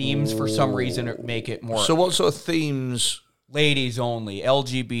 Themes, for some reason, make it more... So what sort of themes... Ladies only,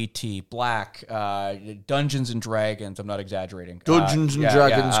 LGBT, black, Dungeons and Dragons. I'm not exaggerating. Dungeons and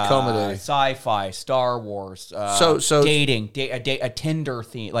Dragons comedy, sci-fi, Star Wars. So dating, a Tinder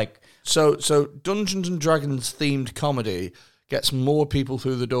theme, like so Dungeons and Dragons themed comedy gets more people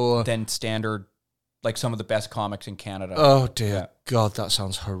through the door than standard, like some of the best comics in Canada. Oh dear God, that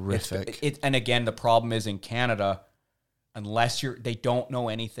sounds horrific. And again, the problem is in Canada, unless they don't know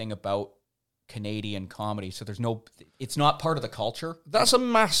anything about Canadian comedy, so it's not part of the culture. That's a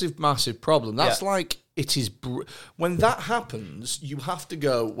massive problem. That's like, it is when that happens, you have to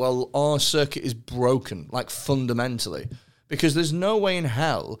go, well, our circuit is broken, like, fundamentally, because there's no way in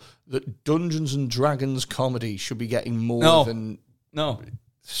hell that Dungeons and Dragons comedy should be getting more than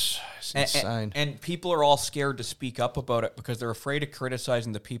it's insane. And people are all scared to speak up about it because they're afraid of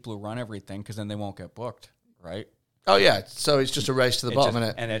criticizing the people who run everything, because then they won't get booked, right? Oh yeah, so it's just a race to the bottom, isn't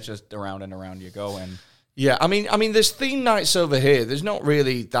it? And it's just around and around you go. And yeah, I mean, there's theme nights over here. There's not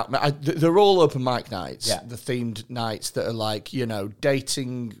really that. They're all open mic nights. Yeah. The themed nights that are like, you know,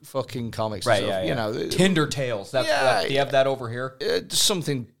 dating fucking comics. Right. And stuff. Yeah. You know, Tinder tales. Do you have that over here?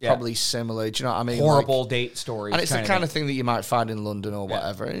 Something probably similar. Do you know what I mean? Horrible date stories. And it's the kind of thing that you might find in London or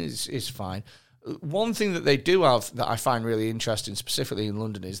whatever. It's fine. One thing that they do have that I find really interesting, specifically in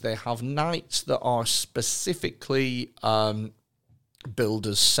London, is they have nights that are specifically billed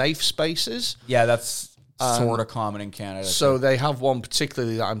as safe spaces. Yeah, that's sort of common in Canada. So they have one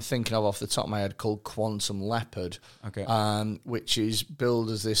particularly that I'm thinking of off the top of my head called Quantum Leopard, which is billed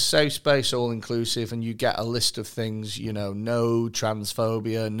as this safe space, all-inclusive, and you get a list of things, you know, no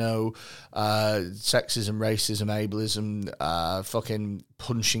transphobia, no sexism, racism, ableism, fucking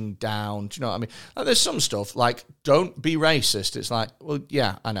punching down. Do you know what I mean? Like, there's some stuff, like, don't be racist. It's like, well,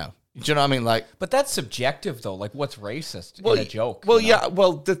 yeah, I know. Do you know what I mean? Like, but that's subjective, though. Like, what's racist in a joke? Well, yeah.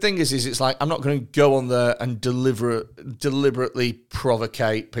 Well, the thing is it's like, I'm not going to go on there and deliberately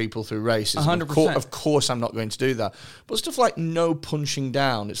provocate people through racism. 100%. Of course, I'm not going to do that. But stuff like no punching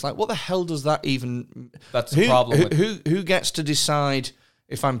down. It's like, what the hell does that even? That's the problem. Who gets to decide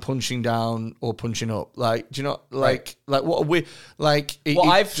if I'm punching down or punching up? Like, do you know? Like what are we? Like, it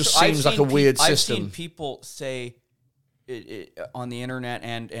just seems like a weird system. I've seen people say. On the internet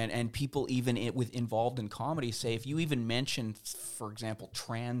and people even involved in comedy say, if you even mention, for example,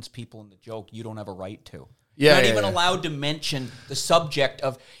 trans people in the joke, you don't have a right to. Yeah, You're not even allowed to mention the subject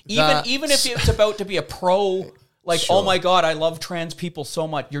of, even if it's about to be a pro, like, Sure. Oh my God, I love trans people so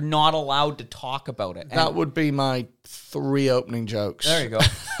much. You're not allowed to talk about it. That would be my 3 opening jokes. There you go.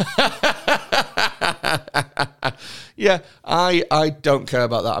 Yeah, I don't care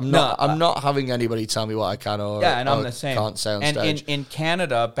about that. I'm not having anybody tell me what I can or and I'm the same. Can't say on and stage. in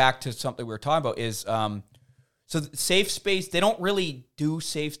Canada, back to something we were talking about is so the safe space. They don't really do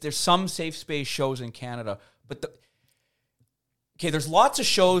safe. There's some safe space shows in Canada, but there's lots of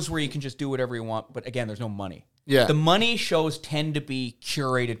shows where you can just do whatever you want. But again, there's no money. Yeah, the money shows tend to be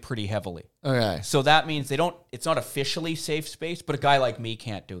curated pretty heavily. Okay, so that means it's not officially safe space, but a guy like me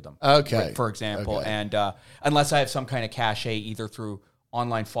can't do them. Okay, for example, and unless I have some kind of cachet, either through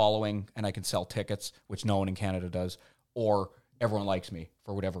online following and I can sell tickets, which no one in Canada does, or everyone likes me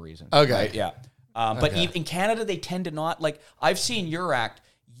for whatever reason. Okay, right? Yeah. But in Canada, they tend to not, like, I've seen your act.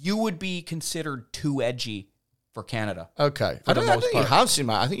 You would be considered too edgy for Canada. Okay. For the I most think you part. have seen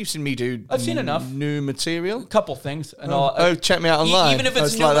I think you've seen me do I've seen enough. new material. A couple things and all. Oh, check me out online. Even if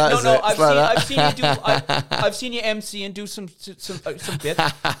it's Oh, new, like that, is it? I've seen you do. I've seen you MC and do some bits.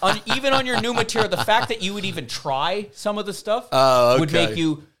 Even on your new material, the fact that you would even try some of the stuff would make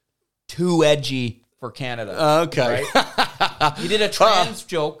you too edgy for Canada. Okay. Right? You did a trans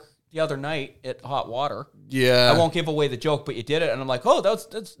joke the other night at Hot Water. Yeah. I won't give away the joke, but you did it, and I'm like, oh,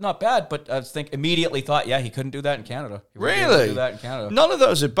 that's not bad. But I immediately thought, yeah, he couldn't do that in Canada. He wouldn't be able to Really? do that in Canada. None of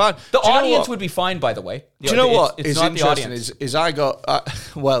those are bad. The Do you know audience what? would be fine, by the way. Do you know what It's is not the interesting audience. is I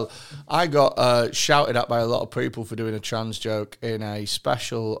got shouted at by a lot of people for doing a trans joke in a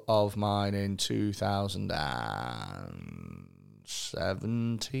special of mine in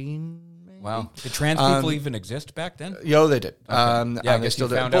 2017. Maybe? Wow. Did trans people even exist back then? Yo, they did. Yeah, I and they guess still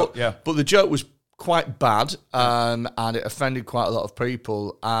you do. found But, out, yeah. but the joke was quite bad, and it offended quite a lot of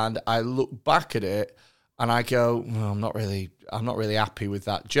people. And I look back at it and I go, well, I'm not really happy with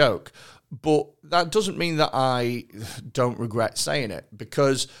that joke. But that doesn't mean that I don't regret saying it,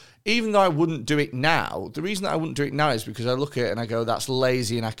 because even though I wouldn't do it now, the reason that I wouldn't do it now is because I look at it and I go, that's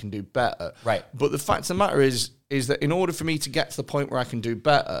lazy and I can do better. Right. But the fact of the matter is that in order for me to get to the point where I can do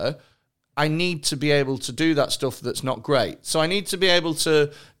better, I need to be able to do that stuff that's not great. So I need to be able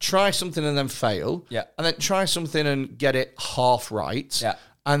to try something and then fail. Yeah. And then try something and get it half right. Yeah.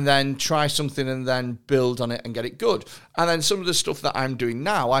 And then try something and then build on it and get it good. And then some of the stuff that I'm doing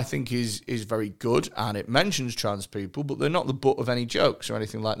now, I think is very good, and it mentions trans people, but they're not the butt of any jokes or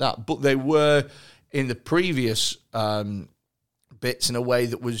anything like that. But they were in the previous bits in a way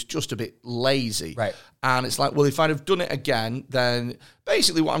that was just a bit lazy. Right. And it's like, well, if I'd have done it again, then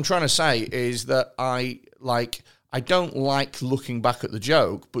basically what I'm trying to say is that I don't like looking back at the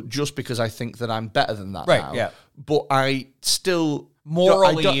joke, but just because I think that I'm better than that Right, now. yeah. But I still...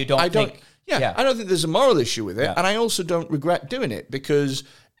 Morally, you don't think... Yeah, I don't think there's a moral issue with it. Yeah. And I also don't regret doing it, because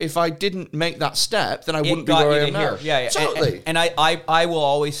if I didn't make that step, then I wouldn't be got where I you am to now. here. Yeah. Totally. And I will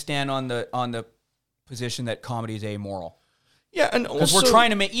always stand on the position that comedy is amoral. Yeah, and Because also... we're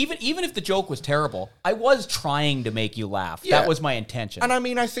trying to make, even if the joke was terrible, I was trying to make you laugh. Yeah. That was my intention. And I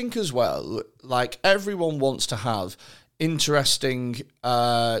mean, I think as well, like, everyone wants to have interesting,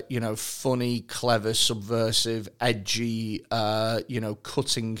 funny, clever, subversive, edgy,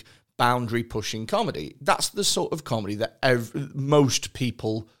 cutting, boundary-pushing comedy. That's the sort of comedy that most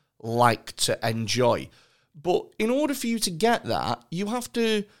people like to enjoy. But in order for you to get that, you have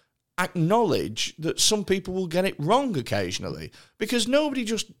to acknowledge that some people will get it wrong occasionally, because nobody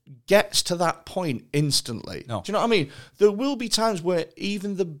just gets to that point instantly. No. Do you know what I mean? There will be times where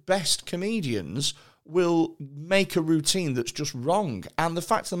even the best comedians will make a routine that's just wrong. And the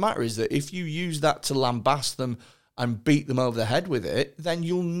fact of the matter is that if you use that to lambast them and beat them over the head with it, then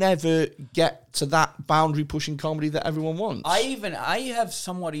you'll never get to that boundary-pushing comedy that everyone wants. I have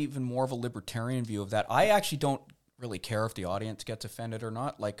somewhat even more of a libertarian view of that. I actually don't really care if the audience gets offended or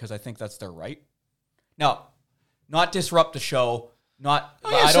not, because I think that's their right. Now, not disrupt the show. Not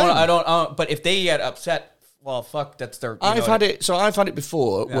I don't. But if they get upset, well, fuck, that's their. I've had it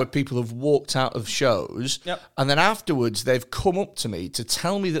before where people have walked out of shows, and then afterwards they've come up to me to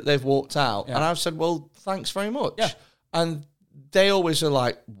tell me that they've walked out, and I've said, well, thanks very much. Yeah. And they always are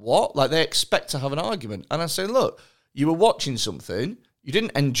like, what? Like, they expect to have an argument. And I say, look, you were watching something, you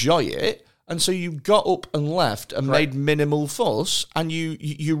didn't enjoy it, and so you got up and left and made minimal fuss, and you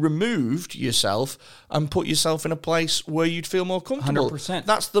removed yourself and put yourself in a place where you'd feel more comfortable. 100%.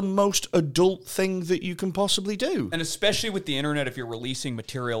 That's the most adult thing that you can possibly do. And especially with the internet, if you're releasing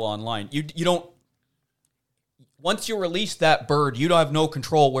material online, you don't. Once you release that bird, you don't have no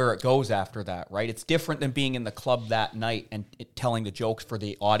control where it goes after that, right? It's different than being in the club that night and telling the jokes for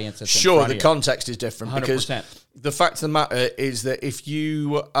the audience that's in Sure, front the of you. context is different 100%. because the fact of the matter is that if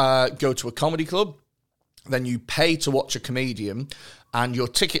you go to a comedy club, then you pay to watch a comedian, and your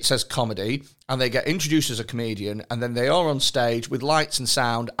ticket says comedy, and they get introduced as a comedian, and then they are on stage with lights and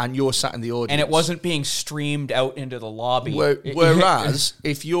sound, and you're sat in the audience. And it wasn't being streamed out into the lobby. Whereas,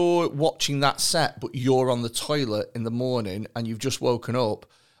 if you're watching that set, but you're on the toilet in the morning, and you've just woken up,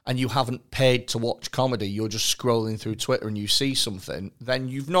 and you haven't paid to watch comedy, you're just scrolling through Twitter and you see something, then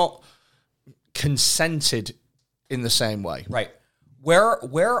you've not consented in the same way. Right.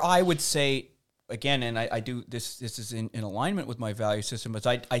 Where I would say, again, and I do this is in alignment with my value system, is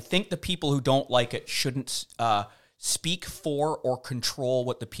I think the people who don't like it shouldn't speak for or control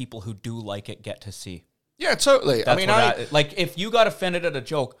what the people who do like it get to see. Yeah, totally. Like, if you got offended at a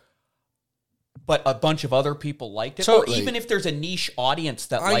joke, but a bunch of other people liked it, Totally. or even if there's a niche audience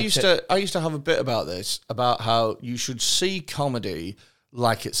that likes it. I used to have a bit about this, about how you should see comedy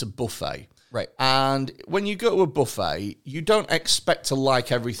like it's a buffet. Right. And when you go to a buffet, you don't expect to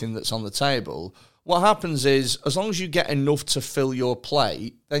like everything that's on the table. What happens is, as long as you get enough to fill your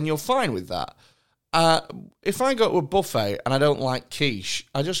plate, then you're fine with that. If I go to a buffet and I don't like quiche,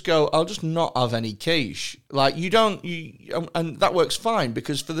 I just go, I'll just not have any quiche. Like, and that works fine,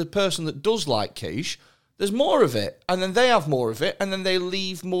 because for the person that does like quiche, there's more of it, and then they have more of it, and then they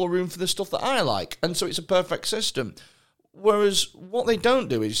leave more room for the stuff that I like, and so it's a perfect system. Whereas what they don't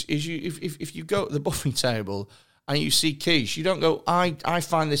do is if you go to the buffet table and you see quiche, you don't go, I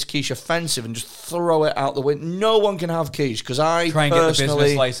find this quiche offensive, and just throw it out the window. No one can have quiche, because I Try and get the personally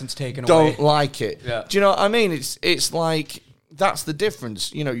business license taken don't away. like it. Yeah. Do you know what I mean? It's like, that's the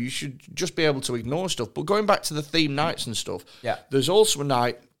difference. You know, you should just be able to ignore stuff. But going back to the theme nights and stuff, there's also a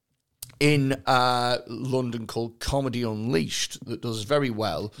night in London called Comedy Unleashed that does very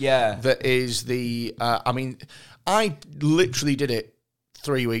well. Yeah. That is I literally did it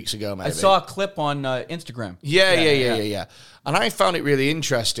 3 weeks ago, maybe. I saw a clip on Instagram. Yeah. And I found it really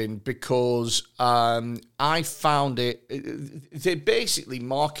interesting because I found they basically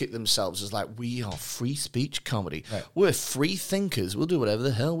market themselves as like, we are free speech comedy. Right. We're free thinkers. We'll do whatever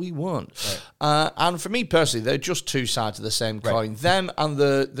the hell we want. Right. And for me personally, they're just two sides of the same coin. Right. Them and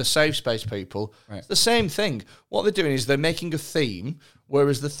the safe space people, it's the same thing. What they're doing is they're making a theme,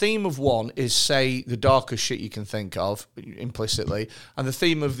 whereas the theme of one is, say, the darkest shit you can think of, implicitly, and the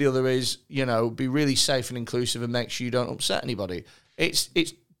theme of the other is, you know, be really safe and inclusive and make sure you don't upset anybody. It's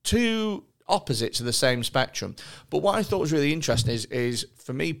two opposites of the same spectrum. But what I thought was really interesting is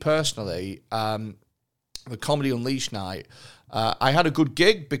for me personally, the Comedy Unleashed night, I had a good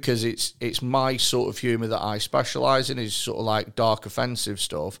gig because it's my sort of humour that I specialise in, is sort of like dark, offensive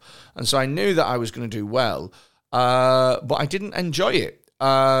stuff. And so I knew that I was going to do well, but I didn't enjoy it.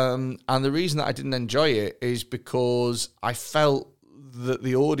 And the reason that I didn't enjoy it is because I felt that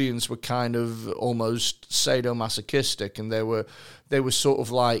the audience were kind of almost sadomasochistic, and they were sort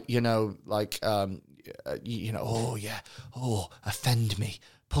of like, offend me,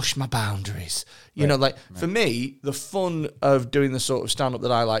 push my boundaries. For me, the fun of doing the sort of stand-up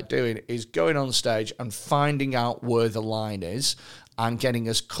that I like doing is going on stage and finding out where the line is and getting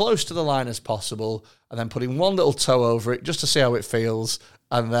as close to the line as possible, and then putting one little toe over it just to see how it feels,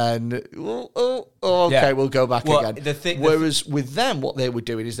 and then, we'll go back again. Whereas with them, what they were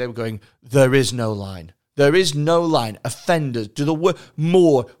doing is they were going, there is no line. There is no line. Offenders, do the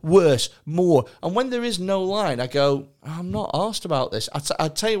more, worse, more. And when there is no line, I go, I'm not asked about this. I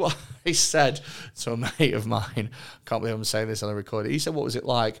tell you what I said to a mate of mine. I can't believe I'm saying this on a recording. He said, what was it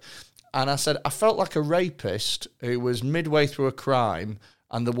like? And I said, I felt like a rapist who was midway through a crime,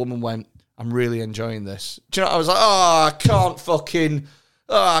 and the woman went, I'm really enjoying this. Do you know, I was like, I can't fucking...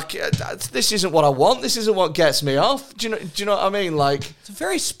 this isn't what I want. This isn't what gets me off. Do you know what I mean? Like, it's a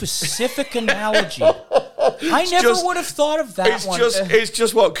very specific analogy. I never would have thought of that one. It's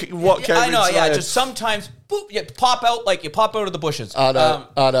just what came I know, inside. yeah. Just sometimes, boop, you pop out of the bushes. I know.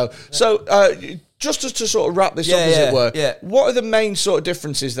 So, just to sort of wrap this up, as it were, what are the main sort of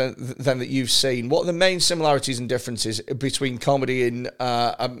differences then that you've seen? What are the main similarities and differences between comedy in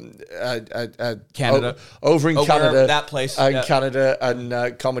Canada, over in Canada, that place, Canada,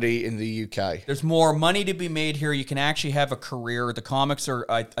 and comedy in the UK? There's more money to be made here. You can actually have a career. The comics are,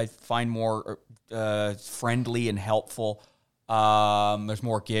 I find, more friendly and helpful. There's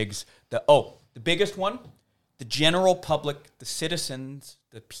more gigs. The biggest one, the general public, the citizens,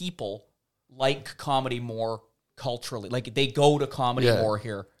 the people like comedy more culturally. Like, they go to comedy more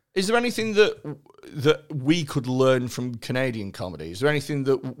here. Is there anything that we could learn from Canadian comedy? Is there anything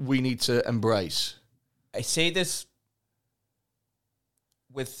that we need to embrace? I say this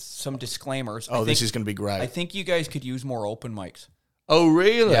with some disclaimers. This is going to be great. I think you guys could use more open mics. Oh,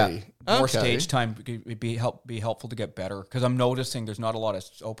 really? Yeah. More stage time would be helpful to get better, because I'm noticing there's not a lot of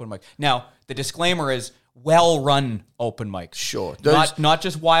open mics. Now, the disclaimer is well-run open mics. Sure. Not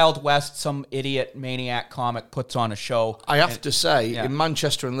just Wild West, some idiot maniac comic puts on a show. I have to say, in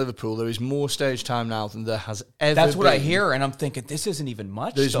Manchester and Liverpool, there is more stage time now than there has ever been. That's what I hear, and I'm thinking, this isn't even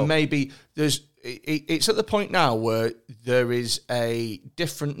much. It's at the point now where there is a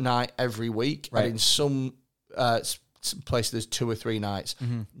different night every week, and in some place there's 2 or 3 nights.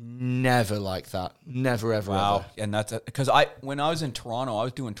 Never like that. Never, ever, ever. And that's because when I was in Toronto, I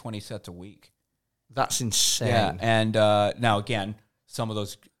was doing 20 sets a week. That's insane. Yeah, and now again, some of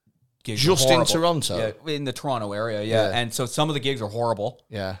those gigs just are horrible. in Toronto? Yeah, in the Toronto area, yeah. And so some of the gigs are horrible.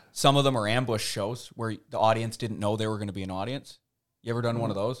 Yeah. Some of them are ambush shows where the audience didn't know they were going to be an audience. You ever done one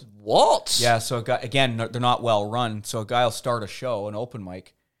of those? What? Yeah, so again, they're not well run. So a guy will start a show, an open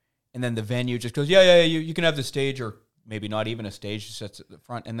mic, and then the venue just goes, you can have the stage, or maybe not even a stage, just sits at the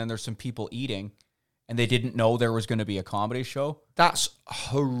front, and then there's some people eating, and they didn't know there was going to be a comedy show. That's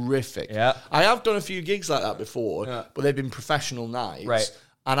horrific. Yeah. I have done a few gigs like that before, but they've been professional nights. Right.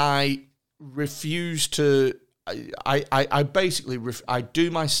 And I refuse to... I basically I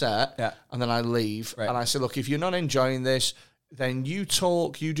do my set and then I leave. Right. And I say, look, if you're not enjoying this, then you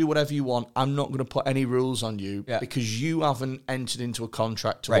talk, you do whatever you want. I'm not going to put any rules on you because you haven't entered into a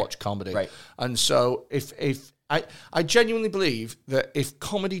contract to watch comedy. Right. And so if I genuinely believe that if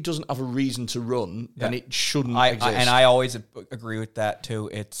comedy doesn't have a reason to run, then it shouldn't exist. And I always agree with that too.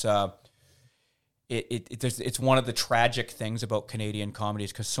 It's it's one of the tragic things about Canadian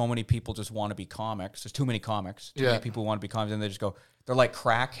comedies because so many people just want to be comics. There's too many comics. Too many people want to be comics, and they just go. They're like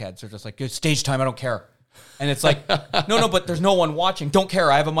crackheads. They're just like, good stage time. I don't care. And it's like, no, but there's no one watching. Don't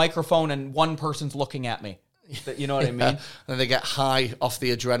care. I have a microphone and one person's looking at me. You know what I mean? And they get high off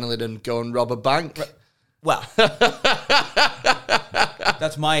the adrenaline and go and rob a bank. Well,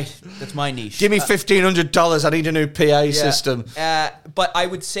 that's my niche. Give me $1,500. I need a new PA system. But I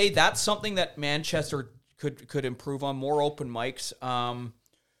would say that's something that Manchester could improve on. More open mics. I'm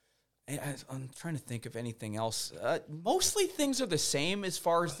trying to think of anything else. Mostly things are the same as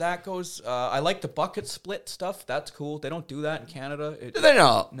far as that goes. I like the bucket split stuff. That's cool. They don't do that in Canada. Do they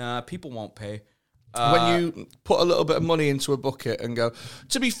not? Nah, people won't pay. When you put a little bit of money into a bucket and go,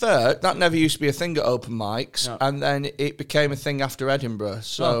 to be fair, that never used to be a thing at open mics, and then it became a thing after Edinburgh.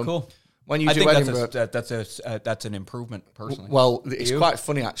 So cool. When you do Edinburgh, that's an improvement personally. Well, it's quite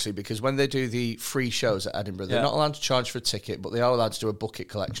funny actually because when they do the free shows at Edinburgh, they're not allowed to charge for a ticket, but they are allowed to do a bucket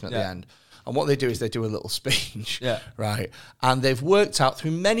collection at the end. And what they do is they do a little speech, right? And they've worked out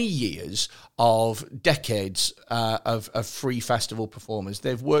through many years of decades of free festival performers,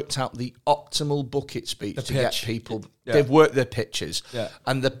 they've worked out the optimal bucket speech to get people. They've worked their pitches,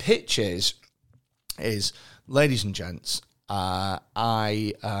 and the pitches is, ladies and gents. Thank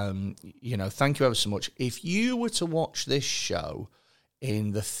you ever so much. If you were to watch this show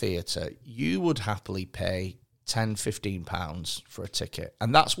in the theatre, you would happily pay £10-15 for a ticket.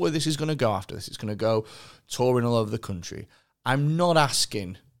 And that's where this is going to go after this. It's going to go touring all over the country. I'm not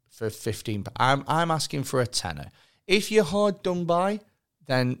asking for 15. I'm asking for a tenner. If you're hard done by,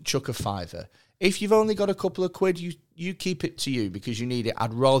 then chuck a fiver. If you've only got a couple of quid, you keep it to you because you need it.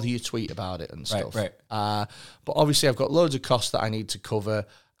 I'd rather you tweet about it and stuff. Right. But obviously I've got loads of costs that I need to cover.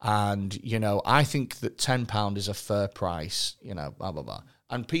 And, I think that £10 is a fair price, blah, blah, blah.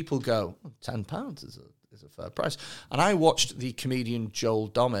 And people go, £10 is a fair price. And I watched the comedian Joel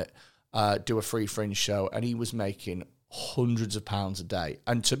Dommett do a free fringe show, and he was making hundreds of pounds a day.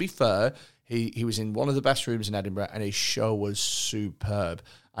 And to be fair, he was in one of the best rooms in Edinburgh, and his show was superb.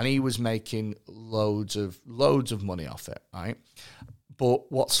 And he was making loads of money off it, right?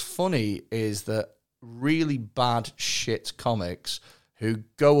 But what's funny is that really bad shit comics who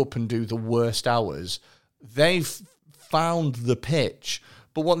go up and do the worst hours, they've found the pitch.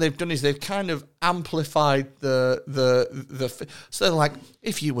 But what they've done is they've kind of amplified the so they're like,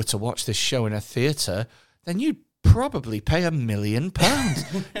 if you were to watch this show in a theatre, then you'd probably pay £1 million.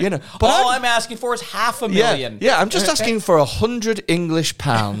 But all I'm asking for is $500,000. Yeah, I'm just asking for 100 English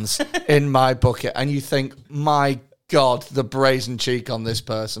pounds in my bucket, and you think, my God, the brazen cheek on this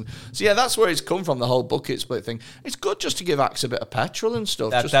person. So yeah, that's where it's come from, the whole bucket split thing. It's good just to give acts a bit of petrol and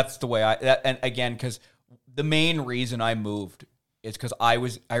stuff. That's the way and again, because the main reason I moved is because I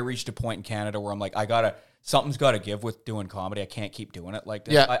reached a point in Canada where I'm like, something's got to give with doing comedy. I can't keep doing it like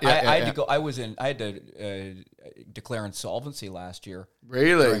this. I had to go. I had to declare insolvency last year.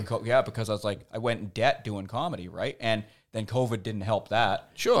 Really? Because I was like, I went in debt doing comedy, right? And then COVID didn't help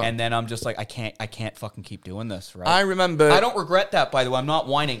that. Sure. And then I'm just like, I can't fucking keep doing this, right? I remember. I don't regret that, by the way. I'm not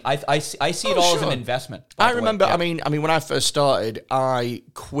whining. I see it all as an investment. I remember. I mean, when I first started, I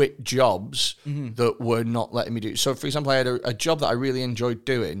quit jobs that were not letting me do. So, for example, I had a job that I really enjoyed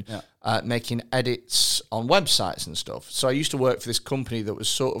doing. Making edits on websites and stuff. So I used to work for this company that was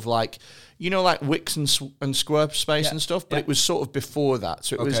sort of like, like Wix and Squarespace and stuff, but it was sort of before that.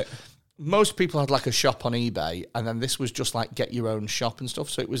 So it was, most people had like a shop on eBay, and then this was just like get your own shop and stuff.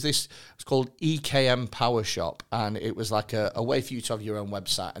 So it's called EKM Power Shop, and it was like a way for you to have your own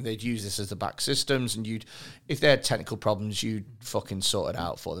website, and they'd use this as the back systems, and if they had technical problems, you'd fucking sort it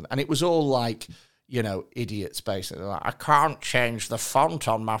out for them. And it was all like, idiots basically. Like, I can't change the font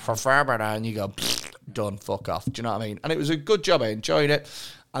on my Fairbairn, and you go, done, fuck off. Do you know what I mean? And it was a good job. I enjoyed it.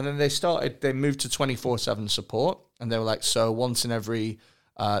 And then they moved to 24/7 support, and they were like, so once in every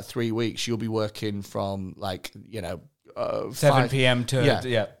 3 weeks, you'll be working from 7 p.m.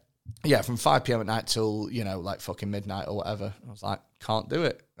 to Yeah, from 5 p.m. at night till, like fucking midnight or whatever. I was like, can't do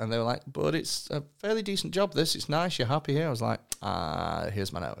it. And they were like, but it's a fairly decent job, this. It's nice. You're happy here. I was like,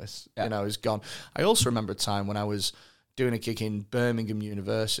 here's my notice. Yeah. It's gone. I also remember a time when I was doing a gig in Birmingham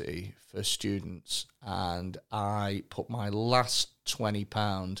University for students, and I put my last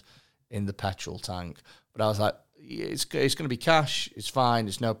 £20 in the petrol tank. But I was like, it's going to be cash. It's fine.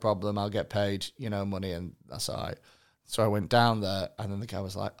 It's no problem. I'll get paid, money, and that's all right. So I went down there, and then the guy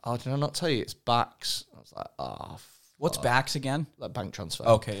was like, "Oh, did I not tell you it's backs?" I was like, "Oh, What's backs again? like bank transfer."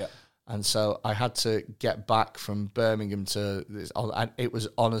 Okay, yeah. And so I had to get back from Birmingham to this, and it was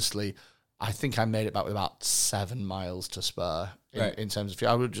honestly, I think I made it back with about 7 miles to spare in terms of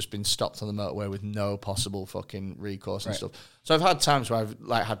fuel. I would have just been stopped on the motorway with no possible fucking recourse and stuff. So I've had times where I've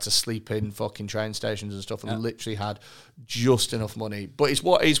like had to sleep in fucking train stations and stuff, and literally had just enough money. But it's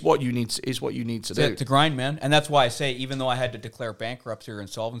what you need to do. To grind, man. And that's why I say, even though I had to declare bankruptcy or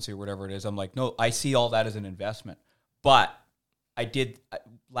insolvency or whatever it is, I'm like, no, I see all that as an investment. But I did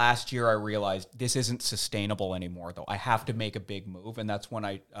last year. I realized this isn't sustainable anymore, though. I have to make a big move, and that's when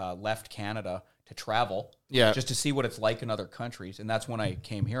I left Canada to travel, just to see what it's like in other countries. And that's when I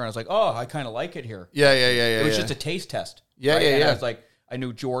came here, and I was like, oh, I kind of like it here. Yeah. It was just a taste test. Yeah. And I was like, I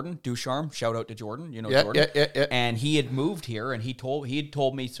knew Jordan Ducharme. Shout out to Jordan. Jordan. Yeah. And he had moved here, and he had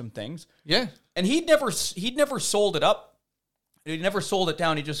told me some things. Yeah. And he'd never sold it up. He never sold it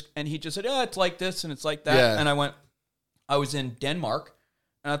down. He just said, yeah, it's like this and it's like that. Yeah. And I was in Denmark,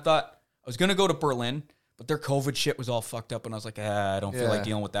 and I thought I was going to go to Berlin, but their COVID shit was all fucked up, and I was like, I don't feel like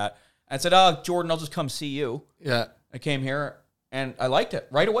dealing with that. I said, Jordan, I'll just come see you. Yeah. I came here, and I liked it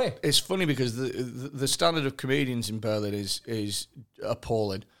right away. It's funny because the standard of comedians in Berlin is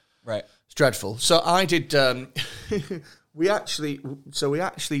appalling. Right. It's dreadful. So I did. We actually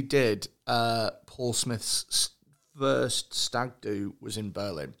did. Paul Smith's first stag do was in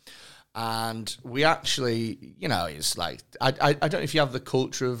Berlin. And we actually, it's like I don't know if you have the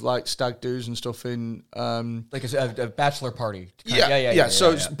culture of like stag do's and stuff in like a bachelor party. Yeah.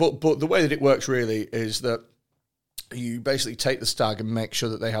 But the way that it works really is that you basically take the stag and make sure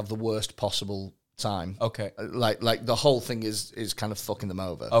that they have the worst possible time. Okay. Like the whole thing is kind of fucking them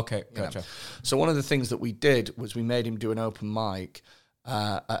over. Okay, gotcha. So one of the things that we did was we made him do an open mic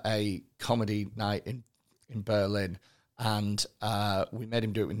at a comedy night in Berlin. And we made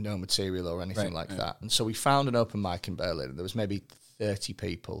him do it with no material or anything like that. And so we found an open mic in Berlin. And there was maybe 30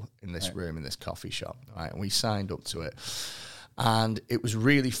 people in this room, in this coffee shop, right? And we signed up to it. And it was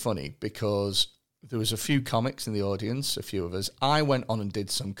really funny because there was a few comics in the audience, a few of us. I went on and did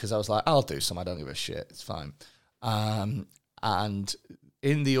some because I was like, I'll do some. I don't give a shit. It's fine. And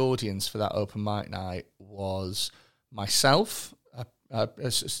in the audience for that open mic night was myself.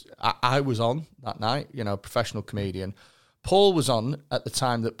 I was on that night, professional comedian. Paul was on at the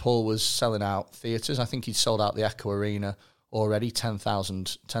time that Paul was selling out theatres. I think he'd sold out the Echo Arena already,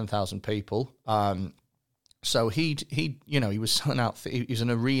 10,000 people. So he was selling out. He was an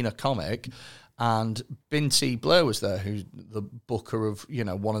arena comic, and Binti Blair was there, who's the booker of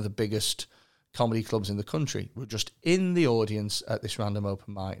one of the biggest comedy clubs in the country. We were just in the audience at this random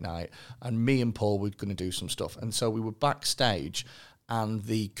open mic night, and me and Paul were going to do some stuff, and so we were backstage. And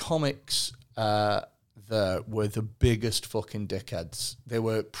the comics there were the biggest fucking dickheads. They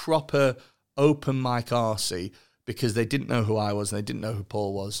were proper open mic arsey because they didn't know who I was and they didn't know who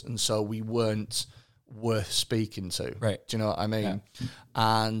Paul was. And so we weren't worth speaking to. Right. Do you know what I mean? Yeah.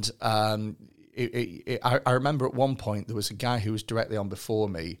 And I remember at one point there was a guy who was directly on before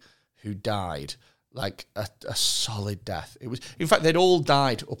me who died. Like a solid death. It was, in fact, they'd all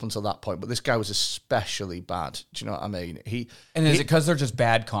died up until that point, but this guy was especially bad. Do you know what I mean? Is it because they're just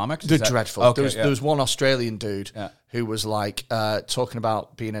bad comics? They're dreadful. Okay, there was one Australian dude who was like talking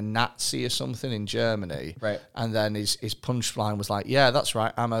about being a Nazi or something in Germany, right? And then his punchline was like, "Yeah, that's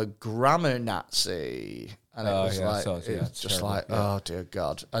right, I'm a grammar Nazi." And it was oh dear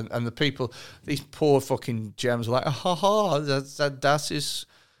God. And the people, these poor fucking Germans were like, "Ha, that is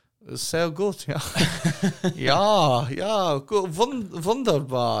so good, yeah, good,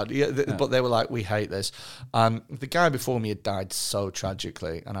 wunderbar." But they were like, "We hate this." The guy before me had died so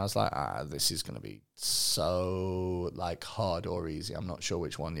tragically, and I was like, this is going to be so like hard or easy. I'm not sure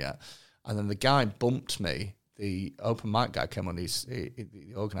which one yet. And then the guy bumped me. The open mic guy came on.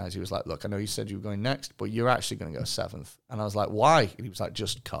 The organizer. He was like, "Look, I know you said you were going next, but you're actually going to go 7th." And I was like, "Why?" And he was like,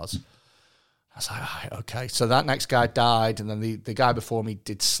 "Just cause." I was like, right, okay. So that next guy died, and then the guy before me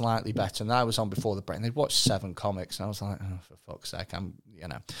did slightly better, and I was on before the break. And they'd watched 7 comics, and I was like, oh, for fuck's sake, Then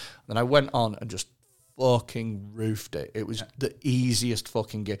I went on and just fucking roofed it. It was the easiest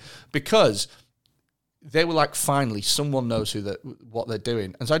fucking gig. Because they were like, finally, someone knows what they're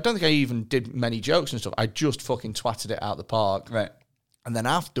doing. And so I don't think I even did many jokes and stuff. I just fucking twatted it out the park. Right. And then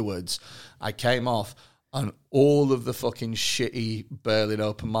afterwards, I came off, and all of the fucking shitty Berlin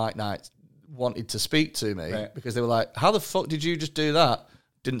open mic nights wanted to speak to me because they were like, how the fuck did you just do that?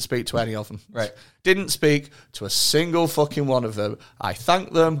 Didn't speak to any of them. Right. Didn't speak to a single fucking one of them. I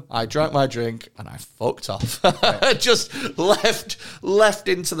thanked them, I drank my drink, and I fucked off. Right. Just left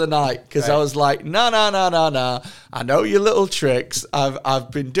into the night because I was like, no. I know your little tricks. I've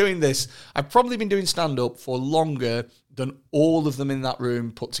been doing this. I've probably been doing stand-up for longer than all of them in that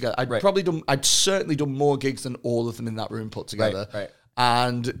room put together. I'd certainly done more gigs than all of them in that room put together. Right.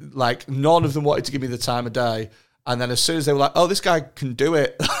 And like none of them wanted to give me the time of day. And then as soon as they were like, oh, this guy can do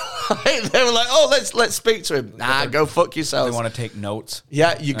it, they were like, oh, let's speak to him. Nah, go fuck yourself. They want to take notes.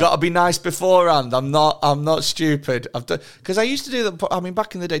 Yeah, you got to be nice beforehand. I'm not stupid. Because I used to do that. I mean,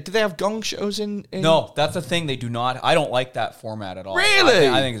 back in the day, did they have gong shows in? No, that's the thing. They do not. I don't like that format at all. Really?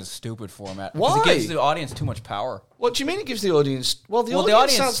 I think it's a stupid format. Why? Because it gives the audience too much power. What do you mean it gives the audience? Well, the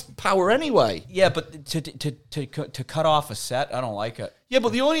audience has power anyway. Yeah, but to cut off a set, I don't like it. Yeah,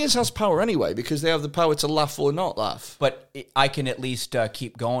 but the audience has power anyway because they have the power to laugh or not laugh. But I can at least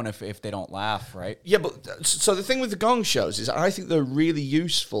keep going if they don't laugh, right? Yeah, but so the thing with the gong shows is I think they're really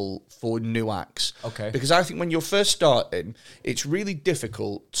useful for new acts. Okay. Because I think when you're first starting, it's really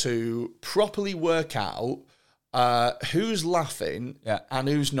difficult to properly work out who's laughing and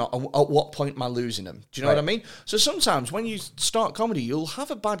who's not, and at what point am I losing them? Do you know what I mean? So sometimes when you start comedy, you'll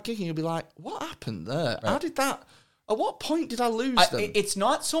have a bad gig and you'll be like, what happened there? How did that... At what point did I lose them? It's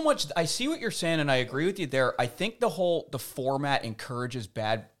not so much... I see what you're saying, and I agree with you there. I think the format encourages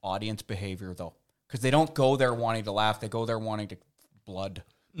bad audience behavior, though. Because they don't go there wanting to laugh. They go there wanting to blood.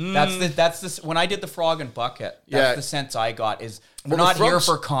 That's when I did the Frog and Bucket, that's the sense I got, is we're not here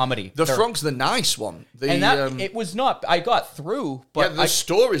for comedy. The Frog's the nice one. It was not... I got through, but... Yeah, the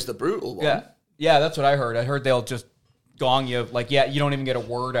story's the brutal one. Yeah, that's what I heard. I heard they'll just... gong you, like, you don't even get a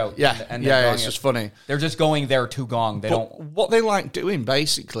word out. And it's just funny. They're just going there to gong. What they like doing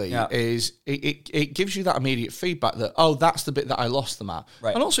basically is it gives you that immediate feedback that, oh, that's the bit that I lost them at.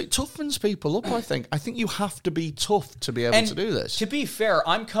 Right. And also it toughens people up, I think. I think you have to be tough to be able to do this. To be fair,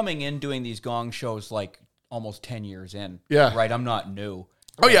 I'm coming in doing these gong shows like almost 10 years in. Yeah. Right? I'm not new.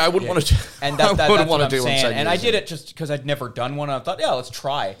 Oh, yeah, I wouldn't want to do and that's what I'm saying. And I did it just because I'd never done one. I thought, let's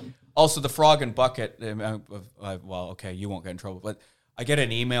try. Also, the Frog and Bucket, well, okay, you won't get in trouble, but I get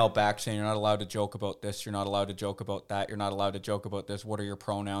an email back saying you're not allowed to joke about this, you're not allowed to joke about that, you're not allowed to joke about this, what are your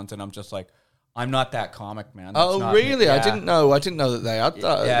pronouns? And I'm just like, I'm not that comic, man. That's really? Yeah. I didn't know that they had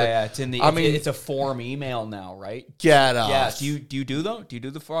that. Yeah. It's in the. It's a form email now, right? Get off. Yeah. Do you do them? Do you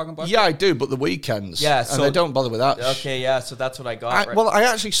do the Frog and Bucket? Yeah, I do, but the weekends. Yeah. So, and they don't bother with that. Okay. Yeah. So that's what I got. Right? Well, I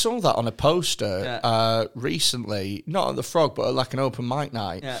actually saw that on a poster recently, not at the Frog, but at like an open mic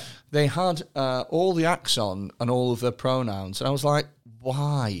night. Yeah. They had all the acts on and all of their pronouns, and I was like,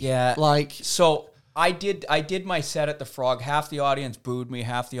 why? Yeah. Like, so I did my set at the Frog. Half the audience booed me,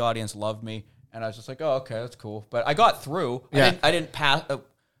 half the audience loved me. And I was just like, oh, okay, that's cool. But I got through. Yeah. I didn't pass.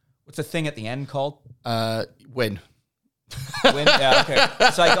 What's the thing at the end called? Win. Win? Yeah,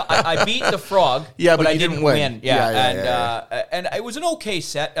 okay. So I beat the Frog. Yeah, but I you didn't win. Yeah. And it was an okay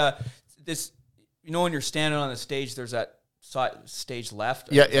set. This, when you're standing on the stage, there's that stage left.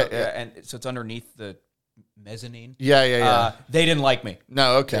 Yeah. And so it's underneath the mezzanine. Yeah. They didn't like me.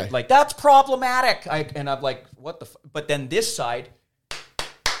 No, okay. They're like, that's problematic. And I'm like, what the... But then this side...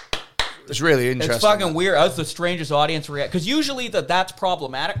 It's really interesting. It's fucking weird. That was the strangest audience reaction. Because usually the that's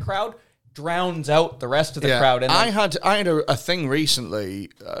problematic crowd drowns out the rest of the crowd. And I had a thing recently,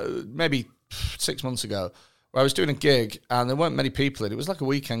 maybe 6 months ago, where I was doing a gig and there weren't many people in it. It was like a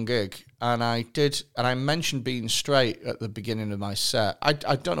weekend gig. And I mentioned being straight at the beginning of my set. I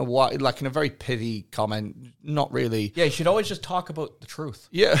don't know why, like in a very pithy comment, not really. Yeah, you should always just talk about the truth.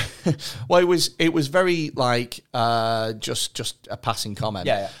 Yeah. Well, it was very like just a passing comment.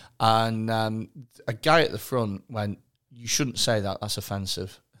 Yeah. And a guy at the front went, you shouldn't say that, that's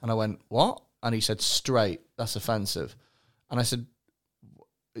offensive. And I went, what? And he said, straight, that's offensive. And I said,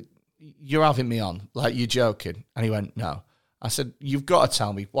 you're having me on, like you're joking. And he went, no. I said, you've got to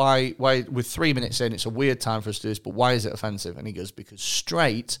tell me why with 3 minutes in, it's a weird time for us to do this, but why is it offensive? And he goes, because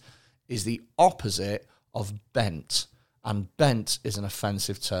straight is the opposite of bent. And bent is an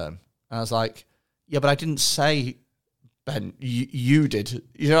offensive term. And I was like, yeah, but I didn't say bent. You did.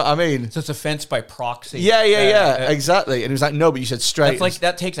 You know what I mean? So it's offense by proxy. Yeah, exactly. And he was like, no, but you said straight. That's like,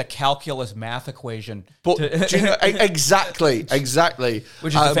 that takes a calculus math equation. But do you know, exactly.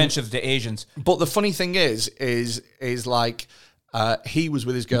 Which is offensive to Asians. But the funny thing is like, he was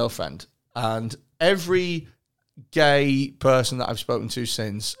with his girlfriend and every gay person that I've spoken to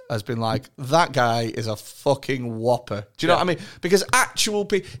since has been like, that guy is a fucking whopper. Do you know what I mean? Because actual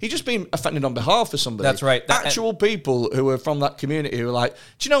people, he's just been offended on behalf of somebody. That's right. Actual people who are from that community who are like,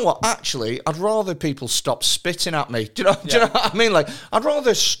 do you know what? Actually, I'd rather people stop spitting at me. Do you know what I mean? Like, I'd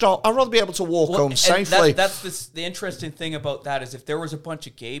rather be able to walk home safely. That's the interesting thing about that is if there was a bunch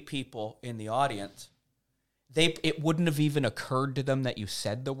of gay people in the audience, it wouldn't have even occurred to them that you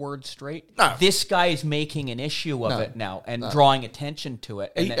said the word straight. No. This guy is making an issue of it now and drawing attention to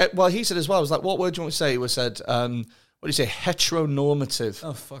it. And he said as well, I was like, what word do you want to say? He said, what do you say? Heteronormative.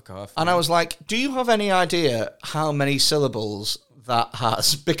 Oh, fuck off. And I was like, do you have any idea how many syllables that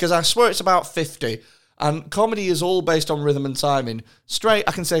has? Because I swear it's about 50. And comedy is all based on rhythm and timing. Straight,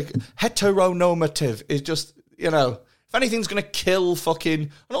 I can say heteronormative is just, if anything's going to kill fucking...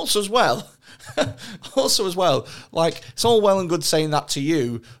 And also as well, like, it's all well and good saying that to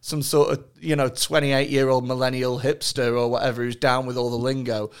you, some sort of, 28-year-old millennial hipster or whatever who's down with all the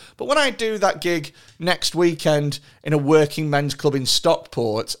lingo. But when I do that gig next weekend in a working men's club in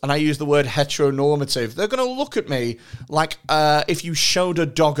Stockport and I use the word heteronormative, they're going to look at me like if you showed a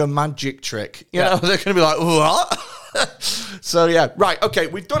dog a magic trick. You know, they're going to be like, what? So, yeah. Right, okay,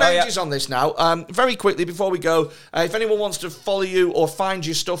 we've done ages on this now. Very quickly, before we go, if anyone wants to follow you or find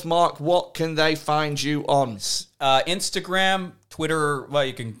your stuff, Mark, what can they find you on? Instagram, Twitter. Well,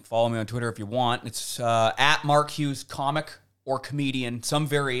 you can follow me on Twitter if you want. It's at Mark Hughes Comic or Comedian, some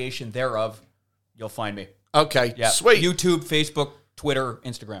variation thereof. You'll find me. Okay, sweet. YouTube, Facebook, Twitter,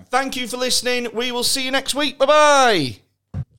 Instagram. Thank you for listening. We will see you next week. Bye-bye.